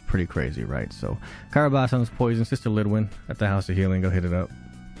it, that's pretty crazy, right? So Carabassan's Poison, Sister Lidwin at the House of Healing, go hit it up.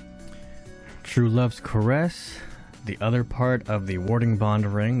 True Love's Caress, the other part of the Warding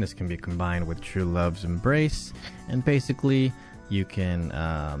Bond ring. This can be combined with True Love's Embrace, and basically you can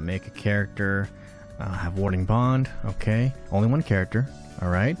make a character have Warding Bond. Okay, only one character. All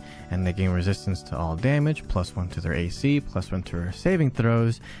right, and they gain resistance to all damage, +1 to their AC, +1 to their saving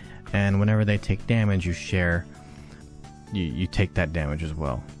throws, and whenever they take damage, you share. You take that damage as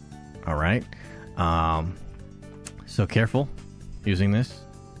well. All right, so careful using this.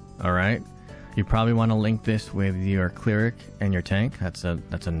 All right, you probably want to link this with your cleric and your tank. That's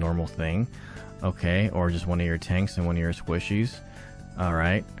a normal thing. Okay, or just one of your tanks and one of your squishies. All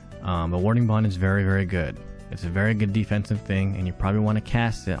right, the Warding Bond is very, very good. It's a very good defensive thing, and you probably want to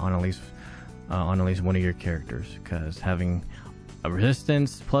cast it on at least one of your characters, because having a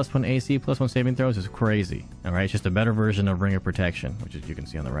resistance +1 AC +1 saving throws is crazy. All right, it's just a better version of Ring of Protection, which is you can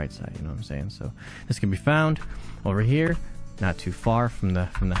see on the right side. You know what I'm saying? So this can be found over here, not too far from the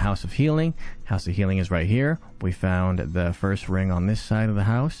House of Healing. House of Healing is right here. We found the first ring on this side of the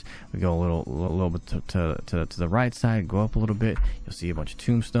house. We go a little bit to the right side, go up a little bit. You'll see a bunch of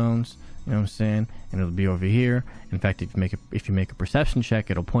tombstones. You know what I'm saying? And it'll be over here. In fact, if you make a perception check,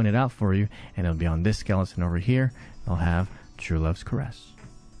 it'll point it out for you, and it'll be on this skeleton over here. It'll have True Love's Caress.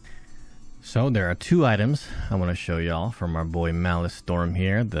 So there are 2 items I want to show y'all from our boy Malice Storm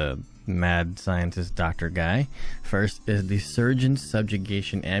here, the mad scientist doctor guy. First is the Surgeon's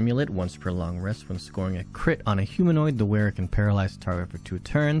Subjugation Amulet. Once per long rest, when scoring a crit on a humanoid, the wearer can paralyze the target for 2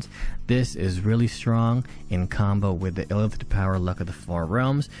 turns. This is really strong in combo with the Illithid Power Luck of the Four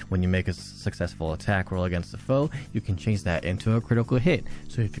Realms. When you make a successful attack roll against the foe, you can change that into a critical hit.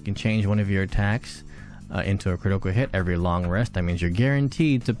 So if you can change one of your attacks into a critical hit every long rest, that means you're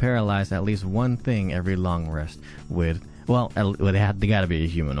guaranteed to paralyze at least one thing every long rest with, well, they gotta be a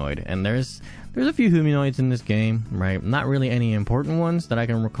humanoid. And there's a few humanoids in this game, right? Not really any important ones that I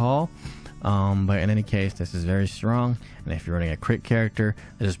can recall, but in any case, this is very strong. And if you're running a crit character,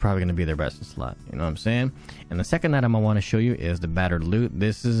 this is probably going to be their best in slot. You know what I'm saying? And the second item I want to show you is the Battered Loot.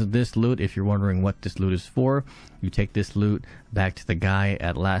 This loot, if you're wondering what this loot is for, you take this loot back to the guy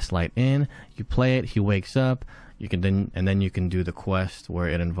at Last Light Inn. You play it. He wakes up. You can then you can do the quest where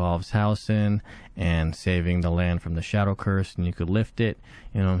it involves housing and saving the land from the Shadow Curse, and you could lift it.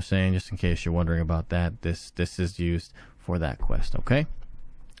 You know what I'm saying? Just in case you're wondering about that, this is used for that quest. Okay.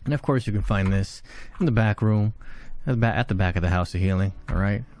 And of course, you can find this in the back room, at the back of the House of Healing. All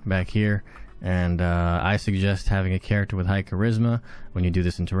right, back here. And I suggest having a character with high charisma when you do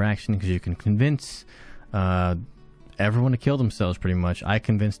this interaction, because you can convince everyone to kill themselves. Pretty much, I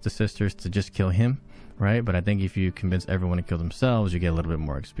convinced the sisters to just kill him, right? But I think if you convince everyone to kill themselves, you get a little bit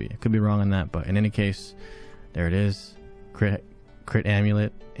more XP. I could be wrong on that, but in any case, there it is: crit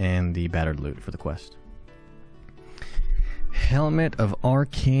amulet and the Battered Loot for the quest. Helmet of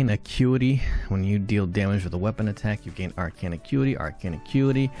Arcane Acuity. When you deal damage with a weapon attack, you gain Arcane Acuity. Arcane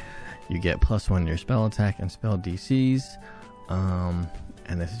Acuity, you get +1 to your spell attack and spell DCs.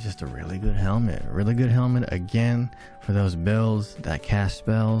 And this is just a really good helmet. Really good helmet, again, for those builds that cast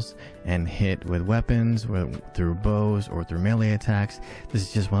spells and hit with weapons, through bows or through melee attacks. This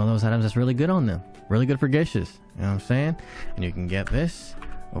is just one of those items that's really good on them. Really good for Gishes. You know what I'm saying? And you can get this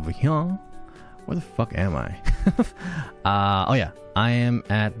over here. Where the fuck am I? Oh yeah, I am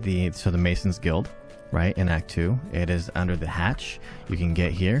at the Mason's Guild, right, in Act 2. It is under the hatch. You can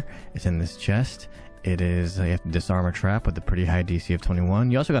get here. It's in this chest. It is, you have to disarm a trap with a pretty high DC of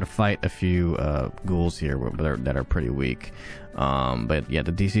 21. You also got to fight a few ghouls here that are pretty weak. But yeah,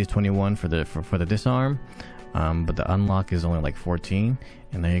 the DC is 21 for the disarm. But the unlock is only like 14.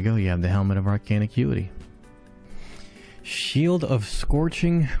 And there you go. You have the Helmet of Arcane Acuity. Shield of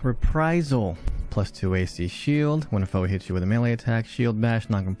Scorching Reprisal. +2 AC shield. When a foe hits you with a melee attack, shield bash,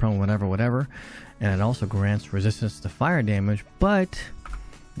 knock him prone, whatever. And it also grants resistance to fire damage, but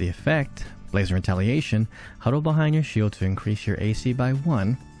the effect, Blazer Retaliation, huddle behind your shield to increase your AC by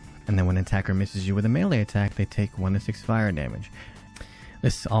 1, and then when an attacker misses you with a melee attack, they take 1d6 fire damage.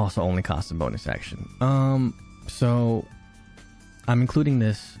 This also only costs a bonus action. So I'm including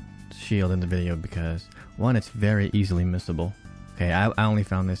this shield in the video because, one, it's very easily missable. Okay, I only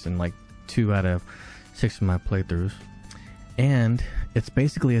found this in like 2 out of 6 of my playthroughs. And it's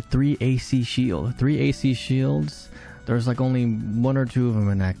basically a 3 AC shield. 3 AC shields, there's like only 1 or 2 of them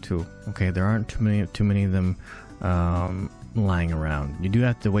in Act 2. Okay, there aren't too many of them lying around. You do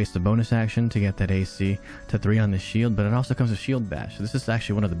have to waste a bonus action to get that AC to 3 on the shield, but it also comes with shield bash. So this is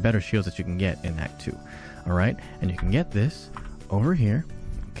actually one of the better shields that you can get in Act 2. Alright, and you can get this over here.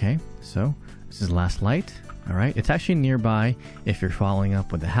 Okay, so this is Last Light. Alright, it's actually nearby. If you're following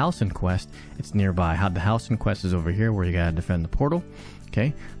up with the Halcyon quest, it's nearby. The Halcyon quest is over here where you gotta defend the portal.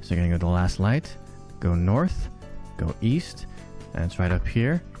 Okay, so you're gonna go to Last Light, go north, go east, and it's right up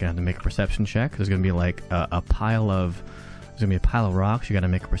here. You're gonna have to make a perception check. There's gonna be like a pile of rocks. You gotta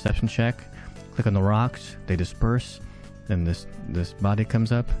make a perception check Click on the rocks, they disperse, then this body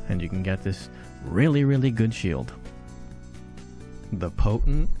comes up, and you can get this really, really good shield. The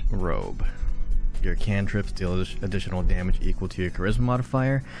Potent Robe. Your cantrips deal additional damage equal to your charisma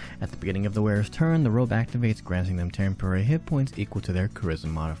modifier. At the beginning of the wearer's turn, the robe activates, granting them temporary hit points equal to their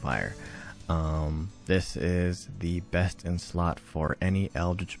charisma modifier. This is the best in slot for any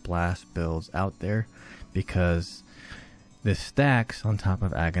Eldritch Blast builds out there, because this stacks on top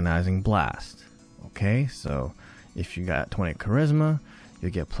of Agonizing Blast. Okay, so if you got 20 charisma,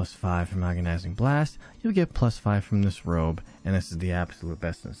 you'll get +5 from Agonizing Blast, you'll get +5 from this robe, and this is the absolute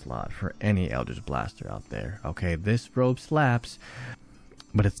best in slot for any Eldritch Blaster out there. Okay, this robe slaps,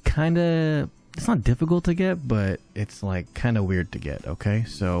 but it's not difficult to get, but it's like kind of weird to get. Okay,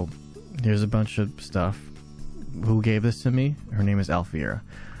 so here's a bunch of stuff. Who gave this to me? Her name is Alfira.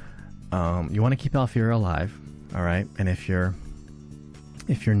 You want to keep Alfira alive, all right? And if you're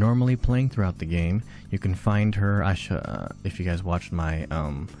normally playing throughout the game, you can find her. If you guys watched my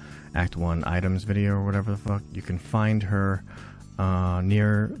Act 1 items video or whatever the fuck, you can find her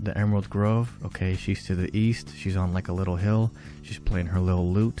near the Emerald Grove. Okay, she's to the east. She's on like a little hill. She's playing her little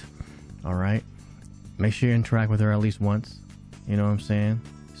lute. All right, make sure you interact with her at least once. You know what I'm saying?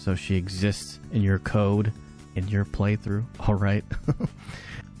 So she exists in your code, in your playthrough. All right.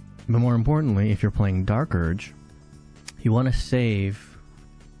 But more importantly, if you're playing Dark Urge, you want to save.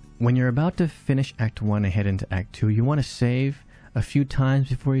 When you're about to finish Act 1 and head into Act 2, you want to save a few times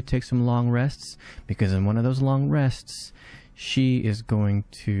before you take some long rests, because in one of those long rests, she is going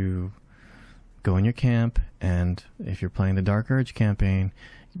to go in your camp, and if you're playing the Dark Urge campaign,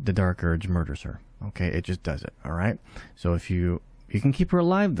 the Dark Urge murders her. Okay, it just does it, alright? So if you can keep her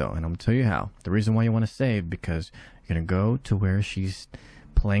alive, though, and I'm going to tell you how. The reason why you want to save, because you're going to go to where she's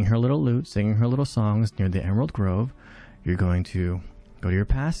playing her little lute, singing her little songs near the Emerald Grove. You're going to go to your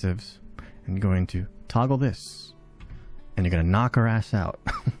passives, and you're going to toggle this, and you're going to knock her ass out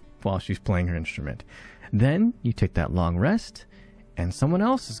while she's playing her instrument. Then you take that long rest, and someone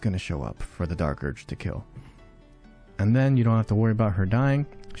else is going to show up for the Dark Urge to kill. And then you don't have to worry about her dying.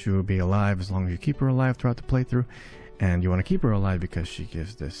 She will be alive as long as you keep her alive throughout the playthrough. And you want to keep her alive because she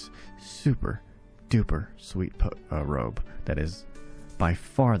gives this super duper sweet robe that is by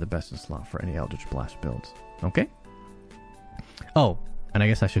far the best in slot for any Eldritch Blast builds. Okay? Oh, and I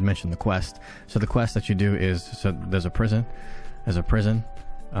guess I should mention the quest. So the quest that you do is, so there's a prison.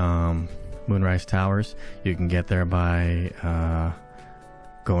 Moonrise Towers. You can get there by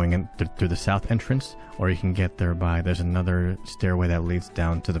going in through the south entrance, or you can get there by, there's another stairway that leads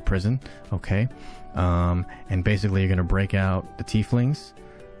down to the prison. Okay, and basically you're going to break out the tieflings,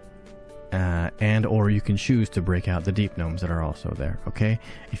 and or you can choose to break out the deep gnomes that are also there. Okay,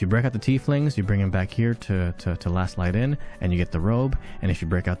 if you break out the tieflings, you bring them back here to Last Light Inn, and you get the robe. And if you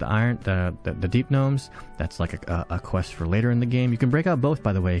break out the deep gnomes, that's like a quest for later in the game. You can break out both,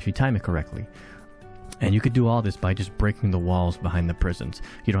 by the way, if you time it correctly. And you could do all this by just breaking the walls behind the prisons.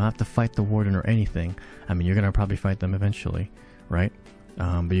 You don't have to fight the warden or anything. I mean, you're gonna probably fight them eventually, right?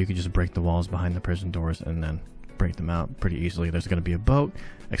 But you could just break the walls behind the prison doors and then break them out pretty easily. There's gonna be a boat.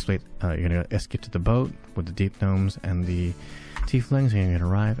 You're gonna escape to the boat with the deep gnomes and the tieflings, and you're gonna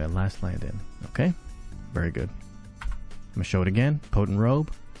arrive at Last Light Inn. Okay, very good. I'm gonna show it again. Potent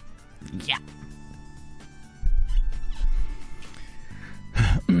robe. Yeah.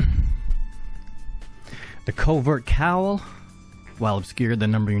 The Covert Cowl. While obscured, the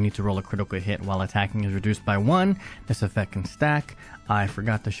number you need to roll a critical hit while attacking is reduced by 1. This effect can stack. I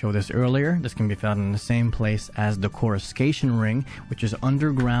forgot to show this earlier. This can be found in the same place as the Coruscation Ring, which is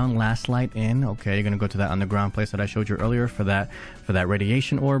underground Last Light Inn. Okay, you're gonna go to that underground place that I showed you earlier for that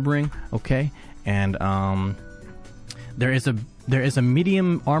radiation orb ring. Okay, and there is a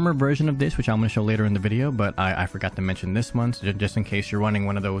medium armor version of this, which I'm going to show later in the video, but I forgot to mention this one, so just in case you're running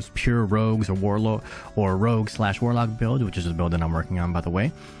one of those pure rogues or rogue/warlock build, which is a build that I'm working on, by the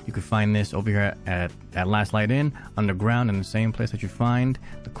way. You can find this over here at Last Light Inn, underground, in the same place that you find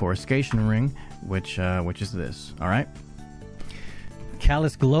the Coruscation Ring, which is this. All right.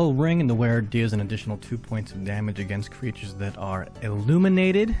 Callous Glow Ring, and the wearer deals an additional 2 points of damage against creatures that are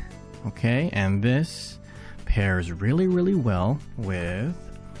illuminated. Okay, and this pairs really, really well with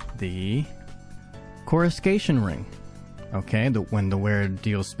the Coruscation Ring. Okay, when the wearer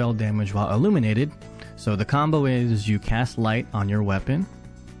deals spell damage while illuminated. So the combo is you cast light on your weapon,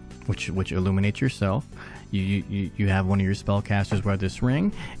 which illuminates yourself. You have one of your spellcasters wear this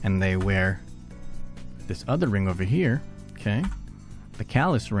ring, and they wear this other ring over here. Okay, the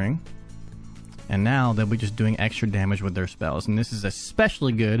Callous Ring, and now they'll be just doing extra damage with their spells. And this is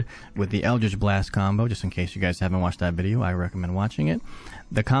especially good with the Eldritch Blast combo. Just in case you guys haven't watched that video, I recommend watching it.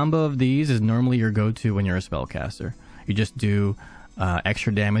 The combo of these is normally your go-to when you're a spellcaster. You just do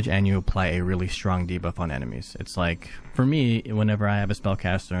extra damage and you apply a really strong debuff on enemies. It's like, for me, whenever I have a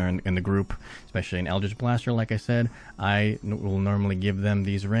spellcaster in the group, especially an Eldritch Blaster, like I said, I will normally give them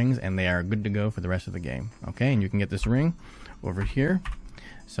these rings and they are good to go for the rest of the game. Okay, and you can get this ring over here.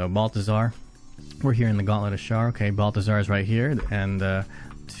 So Balthazar, we're here in the Gauntlet of Shar. Okay, Balthazar is right here, and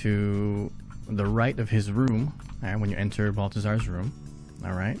to the right of his room, all right, when you enter Balthazar's room,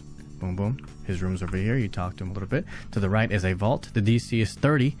 all right, boom, boom, his room's over here. You talk to him a little bit. To the right is a vault. The DC is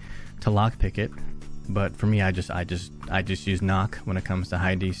 30 to lockpick it, but for me, I just use knock when it comes to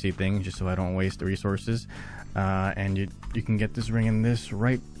high DC things, just so I don't waste the resources. And you can get this ring in this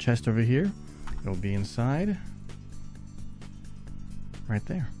right chest over here. It'll be inside, right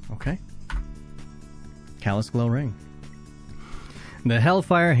there. Okay. Callous Glow ring. The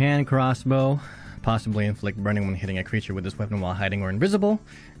Hellfire hand crossbow, possibly inflict burning when hitting a creature with this weapon while hiding or invisible.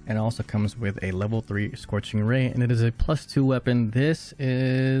 And also comes with a level 3 Scorching Ray, and it is a +2 weapon. This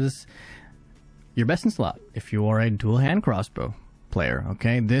is your best in slot if you are a dual hand crossbow player.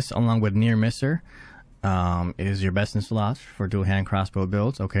 Okay, this along with Near Misser is your best in slot for dual hand crossbow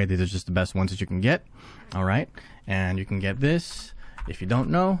builds. Okay, these are just the best ones that you can get. All right, and you can get this. If you don't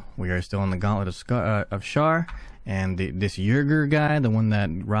know, we are still in the Gauntlet of Shar, and this Yerger guy, the one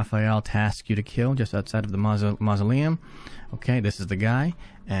that Raphael tasked you to kill just outside of the mausoleum. Okay, this is the guy,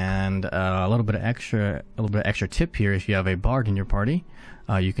 and a little bit of extra tip here. If you have a bard in your party,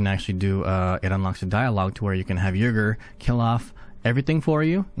 you can actually do it unlocks a dialogue to where you can have Yerger kill off everything for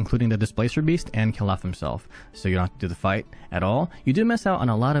you, including the Displacer Beast, and kill off himself. So you don't have to do the fight at all. You do miss out on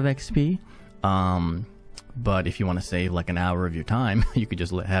a lot of XP. But if you want to save like an hour of your time, you could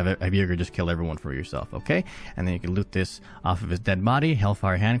just have Yerger just kill everyone for yourself, okay? And then you can loot this off of his dead body.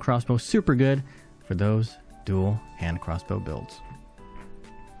 Hellfire hand crossbow, super good for those dual hand crossbow builds.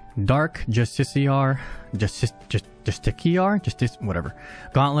 Dark Justiciar, whatever.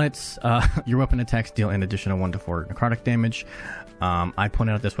 Gauntlets, your weapon attacks deal an additional 1 to 4 necrotic damage. I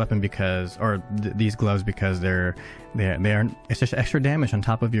pointed out this weapon because, or these gloves, because it's just extra damage on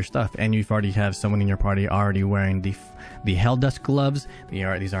top of your stuff, and you've already have someone in your party already wearing the Hell Dust gloves.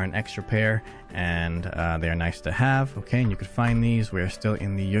 These are an extra pair, and they are nice to have. Okay, and you can find these. We are still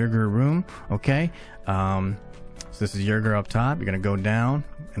in the Yerger room. Okay, so this is Yerger up top. You're gonna go down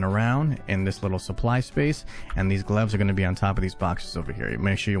and around in this little supply space, and these gloves are gonna be on top of these boxes over here.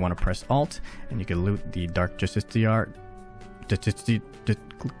 Make sure you want to press Alt, and you can loot the Dark Justiciar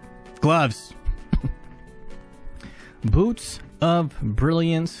gloves. Boots of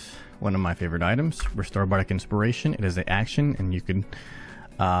Brilliance, one of my favorite items. Restore Bardic Inspiration. It is an action, and you can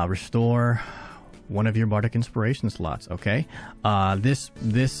restore one of your Bardic Inspiration slots. Okay, this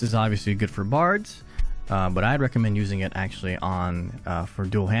is obviously good for bards, but I'd recommend using it actually on for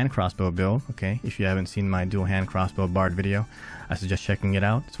dual hand crossbow build. Okay, if you haven't seen my dual hand crossbow bard video, I suggest checking it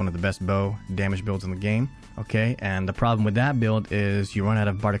out. It's one of the best bow damage builds in the game. Okay, and the problem with that build is you run out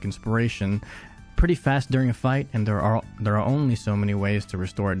of Bardic Inspiration pretty fast during a fight, and there are only so many ways to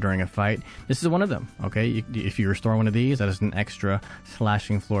restore it during a fight. This is one of them. Okay, if you restore one of these, that is an extra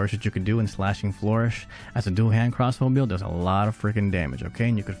Slashing Flourish that you could do, and Slashing Flourish as a dual hand crossbow build does a lot of freaking damage. Okay,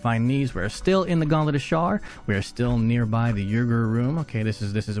 and you can find these. We're still in the Gauntlet of Shar. We are still nearby the Yerger room. Okay, this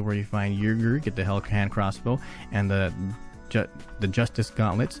is where you find Yerger, get the Hell hand crossbow, and the Justice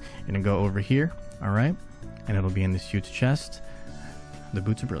gauntlets. You're gonna go over here. All right. And it'll be in this huge chest. The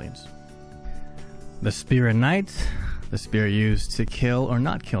Boots of Brilliance. The Spear of Night. The spear used to kill or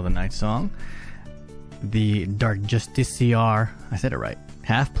not kill the Night Song. The Dark Justiciar. I said it right.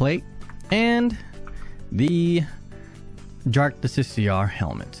 Half plate. And the Dark Justiciar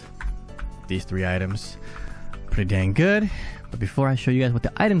helmet. These 3 items. Pretty dang good. But before I show you guys what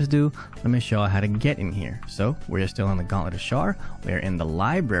the items do, let me show you how to get in here. So, we're still in the Gauntlet of Shar. We're in the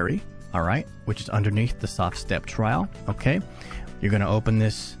library. Alright, which is underneath the soft step trial. Okay, you're gonna open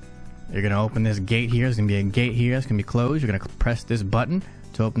this gate here. There's gonna be a gate here. It's gonna be closed. You're gonna press this button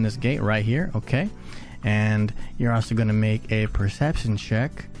to open this gate right here. Okay, and you're also gonna make a perception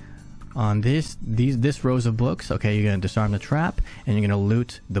check on this rows of books. Okay, you're gonna disarm the trap, and you're gonna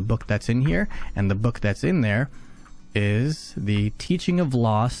loot the book that's in here. And the book that's in there is the Teaching of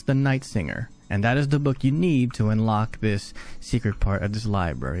Loss, the Night Singer. And that is the book you need to unlock this secret part of this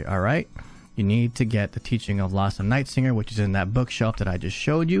library, alright? You need to get the Teaching of Loss of Night Singer, which is in that bookshelf that I just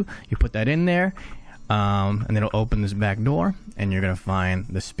showed you. You put that in there, and it'll open this back door, and you're going to find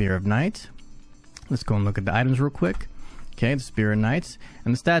the Spear of Night. Let's go and look at the items real quick. Okay, the Spirit Knights,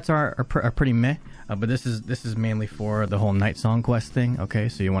 and the stats are pretty meh. But this is mainly for the whole Night Song quest thing. Okay,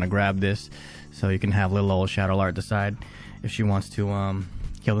 so you want to grab this so you can have little old Shadowheart decide if she wants to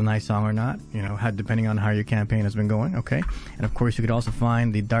kill the Night Song or not. You know, depending on how your campaign has been going. Okay, and of course you could also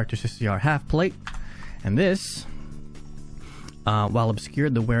find the Dark CR half plate, and this. While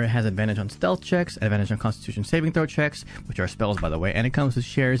obscured, the wearer has advantage on stealth checks, advantage on constitution saving throw checks, which are spells by the way, and it comes with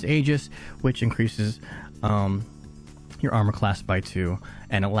Share's Aegis, which increases your armor class by 2,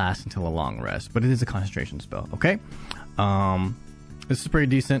 and it lasts until a long rest, but it is a concentration spell. Okay, this is pretty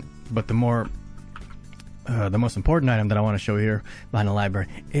decent, but the most important item that I want to show here behind the library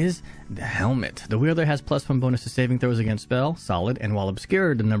is the helmet. The wielder has +1 bonus to saving throws against spell, solid, and while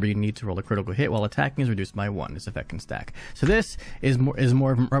obscured, the number you need to roll a critical hit while attacking is reduced by 1. This effect can stack. So this is more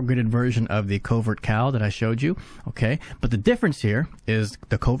of an upgraded version of the Covert Cowl that I showed you. Okay, but the difference here is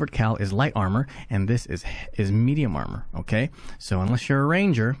the Covert Cowl is light armor, and this is medium armor. Okay, so unless you're a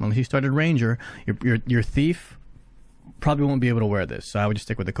ranger, unless you started ranger, your thief probably won't be able to wear this, so I would just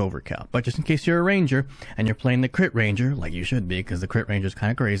stick with the Covert Cowl. But just in case you're a ranger and you're playing the Crit Ranger, like you should be, because the Crit Ranger is kind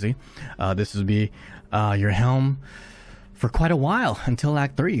of crazy, this would be your helm for quite a while until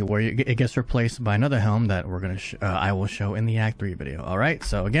Act 3, where it gets replaced by another helm that I will show in the Act 3 video. All right,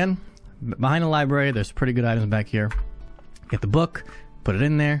 so again, behind the library, there's pretty good items back here. Get the book, put it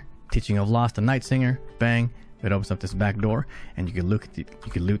in there. Teaching of Lost, the Night Singer, bang, it opens up this back door, and you can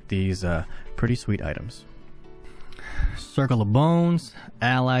loot these pretty sweet items. Circle of Bones.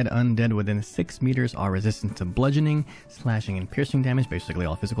 Allied undead within 6 meters are resistant to bludgeoning, slashing, and piercing damage, basically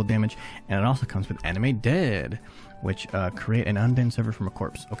all physical damage. And it also comes with Animate Dead, which create an undead server from a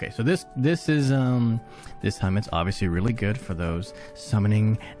corpse. Okay, so this helmet's obviously really good for those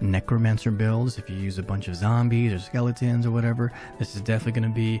summoning necromancer builds. If you use a bunch of zombies or skeletons or whatever, this is definitely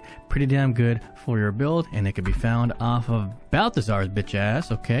going to be pretty damn good for your build, and it can be found off of Balthazar's bitch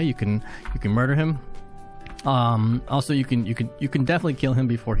ass. Okay, you can murder him. Also, you can definitely kill him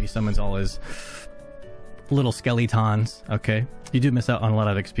before he summons all his little skeletons. Okay, you do miss out on a lot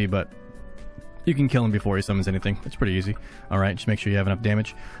of XP, but you can kill him before he summons anything. It's pretty easy. All right, just make sure you have enough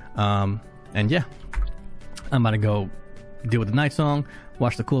damage. And yeah, I'm about to go deal with the Night Song,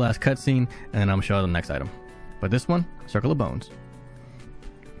 watch the cool ass cutscene, and then I'm gonna show you the next item. But this one, Circle of Bones.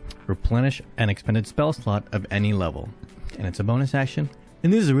 Replenish an expended spell slot of any level, and it's a bonus action.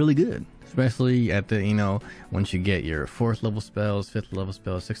 And this is really good. Especially at the, once you get your 4th level spells, 5th level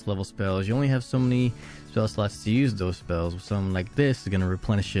spells, 6th level spells, you only have so many spell slots to use those spells. Something like this is going to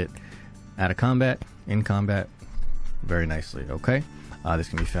replenish it out of combat, in combat, very nicely, okay? This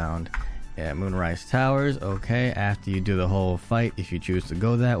can be found at Moonrise Towers, okay, after you do the whole fight, if you choose to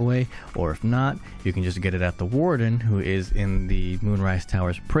go that way, or if not, you can just get it at the Warden, who is in the Moonrise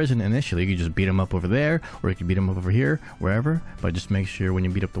Towers prison initially. You can just beat him up over there, or you can beat him up over here, wherever, but just make sure when you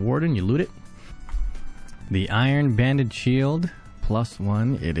beat up the Warden, you loot it. The Iron Banded Shield,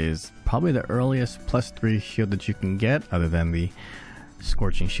 +1, it is probably the earliest +3 shield that you can get, other than the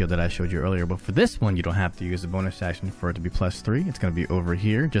Scorching Shield that I showed you earlier. But for this one, you don't have to use a bonus action for it to be +3. It's going to be over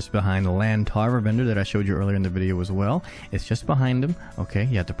here, just behind the Lann Tarv vendor that I showed you earlier in the video as well. It's just behind him. Okay,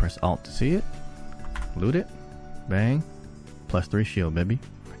 you have to press Alt to see it. Loot it. Bang. +3 shield, baby.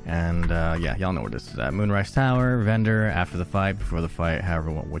 And yeah, y'all know where this is at. Moonrise Tower, vendor, after the fight, before the fight,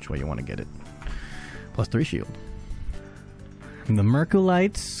 however, which way you want to get it. +3 shield. The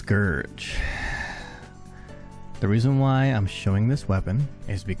Merculite Scourge. The reason why I'm showing this weapon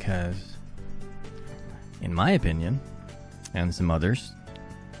is because, in my opinion, and some others,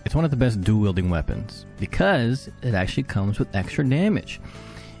 it's one of the best dual-wielding weapons because it actually comes with extra damage.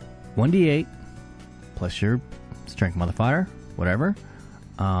 1d8 plus your strength modifier, whatever,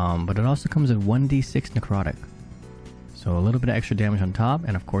 but it also comes with 1d6 necrotic. So a little bit of extra damage on top,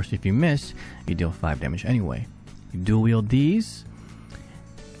 and of course if you miss, you deal 5 damage anyway. You dual-wield these,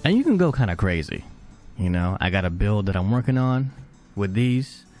 and you can go kind of crazy. I got a build that I'm working on with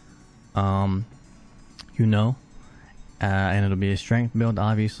these, and it'll be a strength build,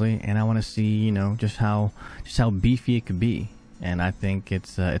 obviously, and I want to see, just how beefy it could be, and I think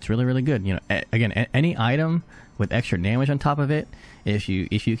it's really, really good. Again, any item with extra damage on top of it, if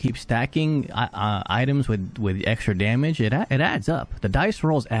you keep stacking items with extra damage, it adds up. The dice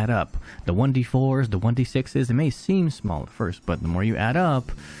rolls add up. The 1d4s, the 1d6s, it may seem small at first, but the more you add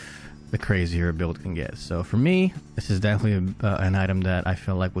up, the crazier a build can get. So for me, this is definitely an item that I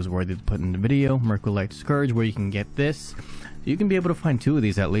feel like was worthy to put in the video. Merculite Scourge, where you can get this. You can be able to find 2 of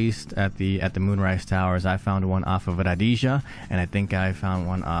these at least at the Moonrise Towers. I found one off of Radija, and I think I found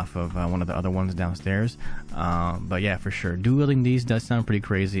one off of one of the other ones downstairs. But yeah, for sure, dual-wielding these does sound pretty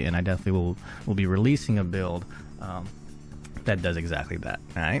crazy, and I definitely will be releasing a build that does exactly that.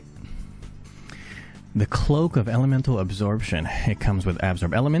 All right. The Cloak of Elemental Absorption. It comes with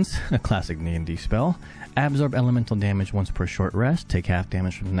Absorb Elements, a classic D&D spell. Absorb elemental damage once per short rest. Take half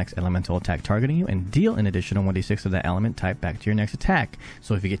damage from the next elemental attack targeting you, and deal an additional 1d6 of that element type back to your next attack.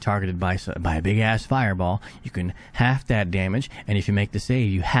 So if you get targeted by a big-ass fireball, you can half that damage, and if you make the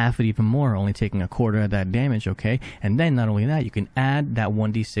save, you half it even more, only taking a quarter of that damage, okay? And then not only that, you can add that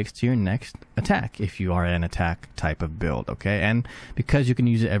 1d6 to your next attack if you are an attack type of build, okay? And because you can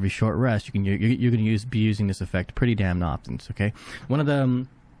use it every short rest, you're going to be using this effect pretty damn often, okay? One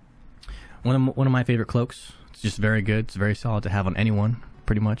of my favorite cloaks. It's just very good. It's very solid to have on anyone,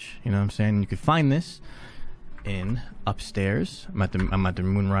 pretty much. You know what I'm saying? You can find this in upstairs. I'm at the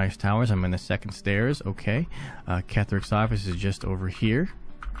Moonrise Towers. I'm in the second stairs. Okay. Kethric's office is just over here.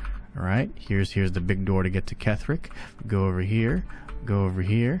 All right. Here's the big door to get to Kethric. Go over here. Go over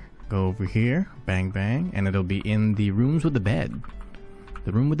here. Go over here. Bang bang, and it'll be in the rooms with the bed.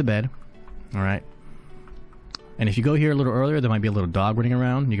 The room with the bed. All right. And if you go here a little earlier, there might be a little dog running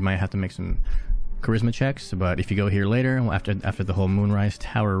around. You might have to make some charisma checks. But if you go here later, after the whole Moonrise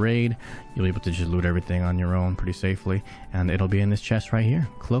Tower raid, you'll be able to just loot everything on your own pretty safely. And it'll be in this chest right here.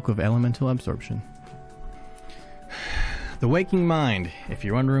 Cloak of Elemental Absorption. The Waking Mind. If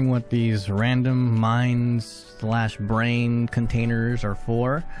you're wondering what these random mind/brain containers are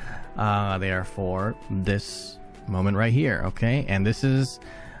for, they are for this moment right here, okay? And this is,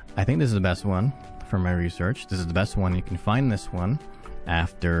 I think this is the best one. From my research, this is the best one. You can find this one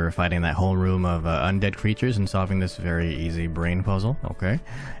after fighting that whole room of undead creatures and solving this very easy brain puzzle. Okay,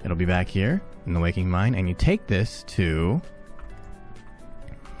 it'll be back here in the Waking Mind, and you take this to.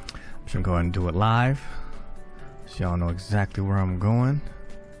 I'm just gonna go ahead and do it live, so y'all know exactly where I'm going.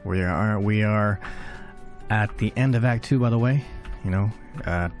 We are at the end of Act 2, by the way. You know,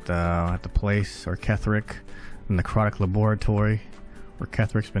 at the place or Kethric, the Necrotic Laboratory, where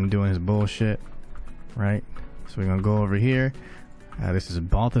Kethric's been doing his bullshit. Right, so we're gonna go over here. This is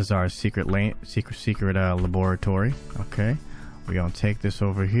Balthazar's secret laboratory. Okay, we're gonna take this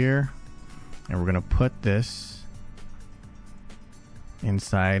over here, and we're gonna put this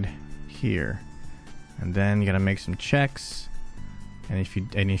inside here, and then you gotta make some checks. And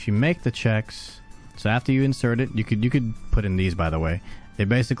if you make the checks, so after you insert it, you could put in these, by the way. It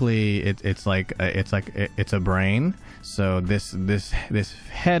basically it's a brain. So this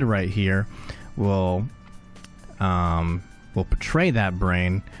head right here will portray that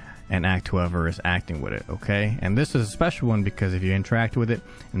brain and act whoever is acting with it, okay? And this is a special one because if you interact with it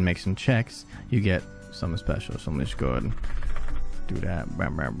and make some checks, you get something special. So let's go ahead and do that.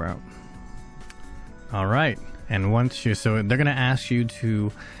 All right. And so they're going to ask you to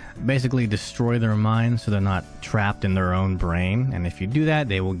basically destroy their mind so they're not trapped in their own brain. And if you do that,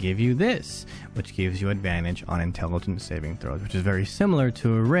 they will give you this, which gives you advantage on intelligence saving throws, which is very similar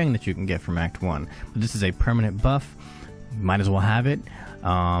to a ring that you can get from Act 1. But this is a permanent buff. Might as well have it.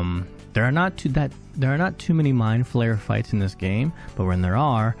 There are not too many Mind Flayer fights in this game, but when there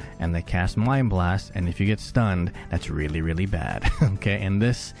are, and they cast Mind Blast, and if you get stunned, that's really, really bad. Okay, and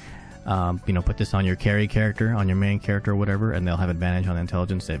this, put this on your carry character, on your main character or whatever, and they'll have advantage on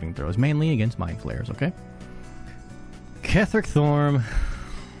intelligence saving throws, mainly against Mind Flayers, okay? Kethric Thorm,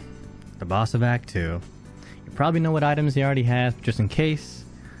 the boss of Act 2. You probably know what items he already has, but just in case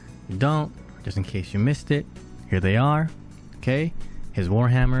you don't, just in case you missed it, here they are, okay? His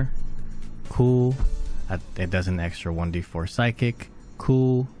Warhammer, cool. It does an extra 1d4 psychic,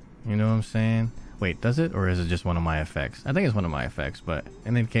 cool. You know what I'm saying? Wait, does it? Or is it just one of my effects? I think it's one of my effects, but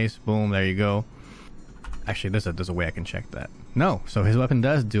in any case, boom, there you go. Actually, there's a way I can check that. No, so his weapon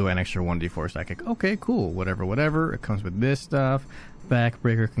does do an extra 1d4 psychic. Okay, cool, whatever. It comes with this stuff.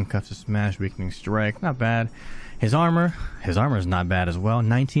 Backbreaker, concussive smash, weakening strike, not bad. His armor is not bad as well.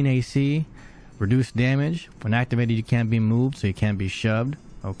 19 AC, reduced damage. When activated, you can't be moved, so you can't be shoved.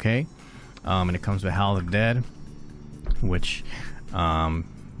 Okay, and it comes with Howl of Dead, which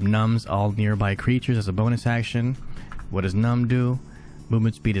numbs all nearby creatures as a bonus action. What does numb do?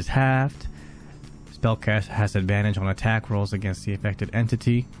 Movement speed is halved. Spellcast has advantage on attack rolls against the affected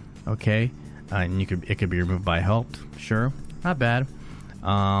entity. Okay, and it could be removed by help. Sure, not bad.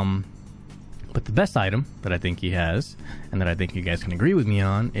 But the best item that I think he has, and that I think you guys can agree with me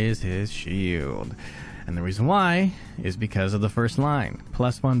on, is his shield. And the reason why is because of the first line.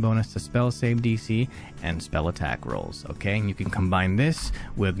 +1 bonus to spell save DC and spell attack rolls. Okay, and you can combine this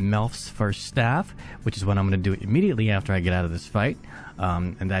with Melf's first staff, which is what I'm going to do immediately after I get out of this fight.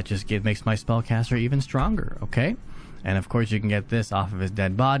 And that just makes my spellcaster even stronger. Okay, And of course, you can get this off of his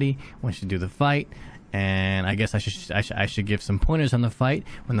dead body once you do the fight. And I guess I should give some pointers on the fight.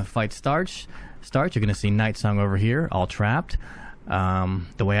 When the fight starts, you're gonna see Night Song over here, all trapped.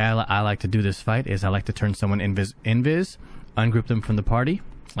 The way I like to do this fight is I like to turn someone invis, ungroup them from the party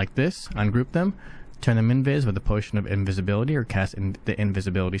like this, ungroup them, turn them invis with a potion of invisibility or cast the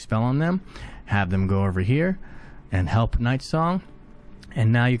invisibility spell on them, have them go over here and help Night Song.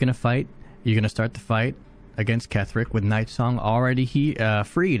 And now you're gonna start the fight against Ketheric with Night Song already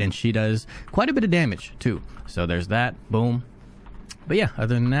freed, and she does quite a bit of damage too. So there's that, boom. But yeah,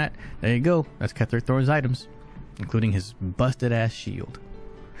 other than that, there you go. That's Ketheric Thorn's items, including his busted ass shield.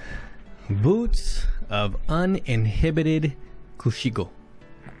 Boots of Uninhibited Kushigo.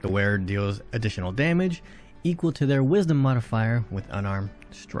 The wearer deals additional damage equal to their wisdom modifier with unarmed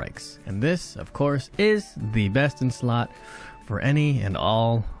strikes. And this, of course, is the best in slot for any and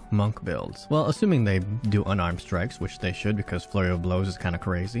all monk builds. Well, assuming they do unarmed strikes, which they should, because Flurry of Blows is kind of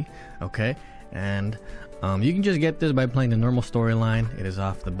crazy. Okay, and you can just get this by playing the normal storyline. It is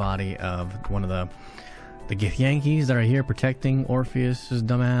off the body of one of the Githyankies that are here protecting Orpheus's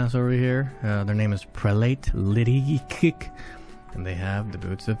dumbass over here. Their name is Prelate Lidikik, and they have the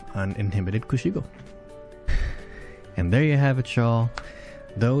Boots of Uninhibited Kushigo. And there you have it, y'all.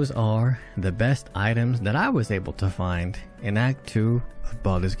 Those are the best items that I was able to find in Act 2 of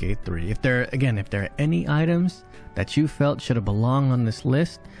Baldur's Gate 3. If there are any items that you felt should have belonged on this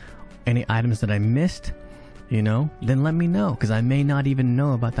list, any items that I missed, then let me know, because I may not even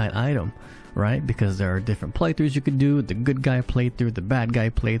know about that item, right? Because there are different playthroughs you could do: the good guy playthrough, the bad guy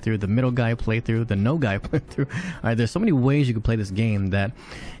playthrough, the middle guy playthrough, the no guy playthrough. All right, there's so many ways you could play this game that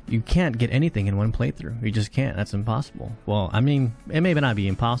you can't get anything in one playthrough. You just can't. That's impossible. Well, I mean, it may not be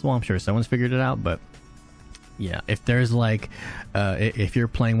impossible. I'm sure someone's figured it out, but yeah, if there's if you're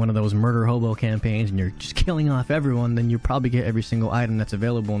playing one of those murder hobo campaigns and you're just killing off everyone, then you probably get every single item that's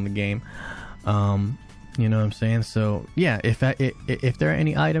available in the game. You know what I'm saying? So yeah, if there are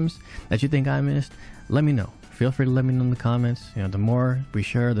any items that you think I missed, let me know. Feel free to let me know in the comments. The more we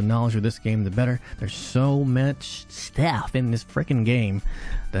share the knowledge of this game, the better. There's so much stuff in this freaking game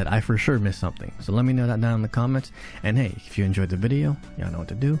that I for sure missed something. So let me know that down in the comments. And hey, if you enjoyed the video, y'all know what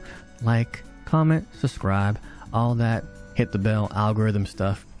to do. Like, comment, subscribe, all that. Hit the bell, algorithm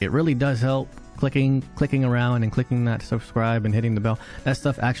stuff. It really does help. Clicking around and clicking that subscribe and hitting the bell, that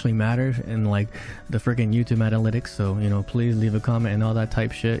stuff actually matters in the freaking YouTube analytics. So please leave a comment and all that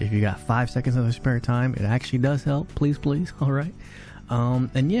type shit. If you got 5 seconds of spare time, it actually does help. Please. All right.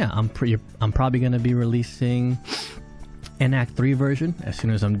 And yeah, I'm probably gonna be releasing an Act 3 version as soon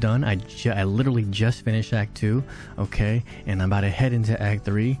as I'm done. I literally just finished Act 2, okay, and I'm about to head into Act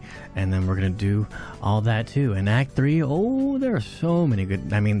 3, and then we're gonna do all that too. And Act 3, oh, there are so many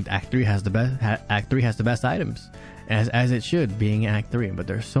good. I mean, Act 3 has the best. Act 3 has the best items, as it should, being Act 3. But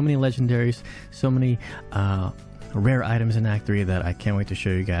there's so many legendaries, so many rare items in Act 3 that I can't wait to show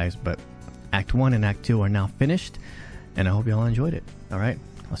you guys. But Act 1 and Act 2 are now finished, and I hope you all enjoyed it. All right,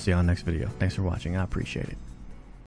 I'll see you on the next video. Thanks for watching. I appreciate it.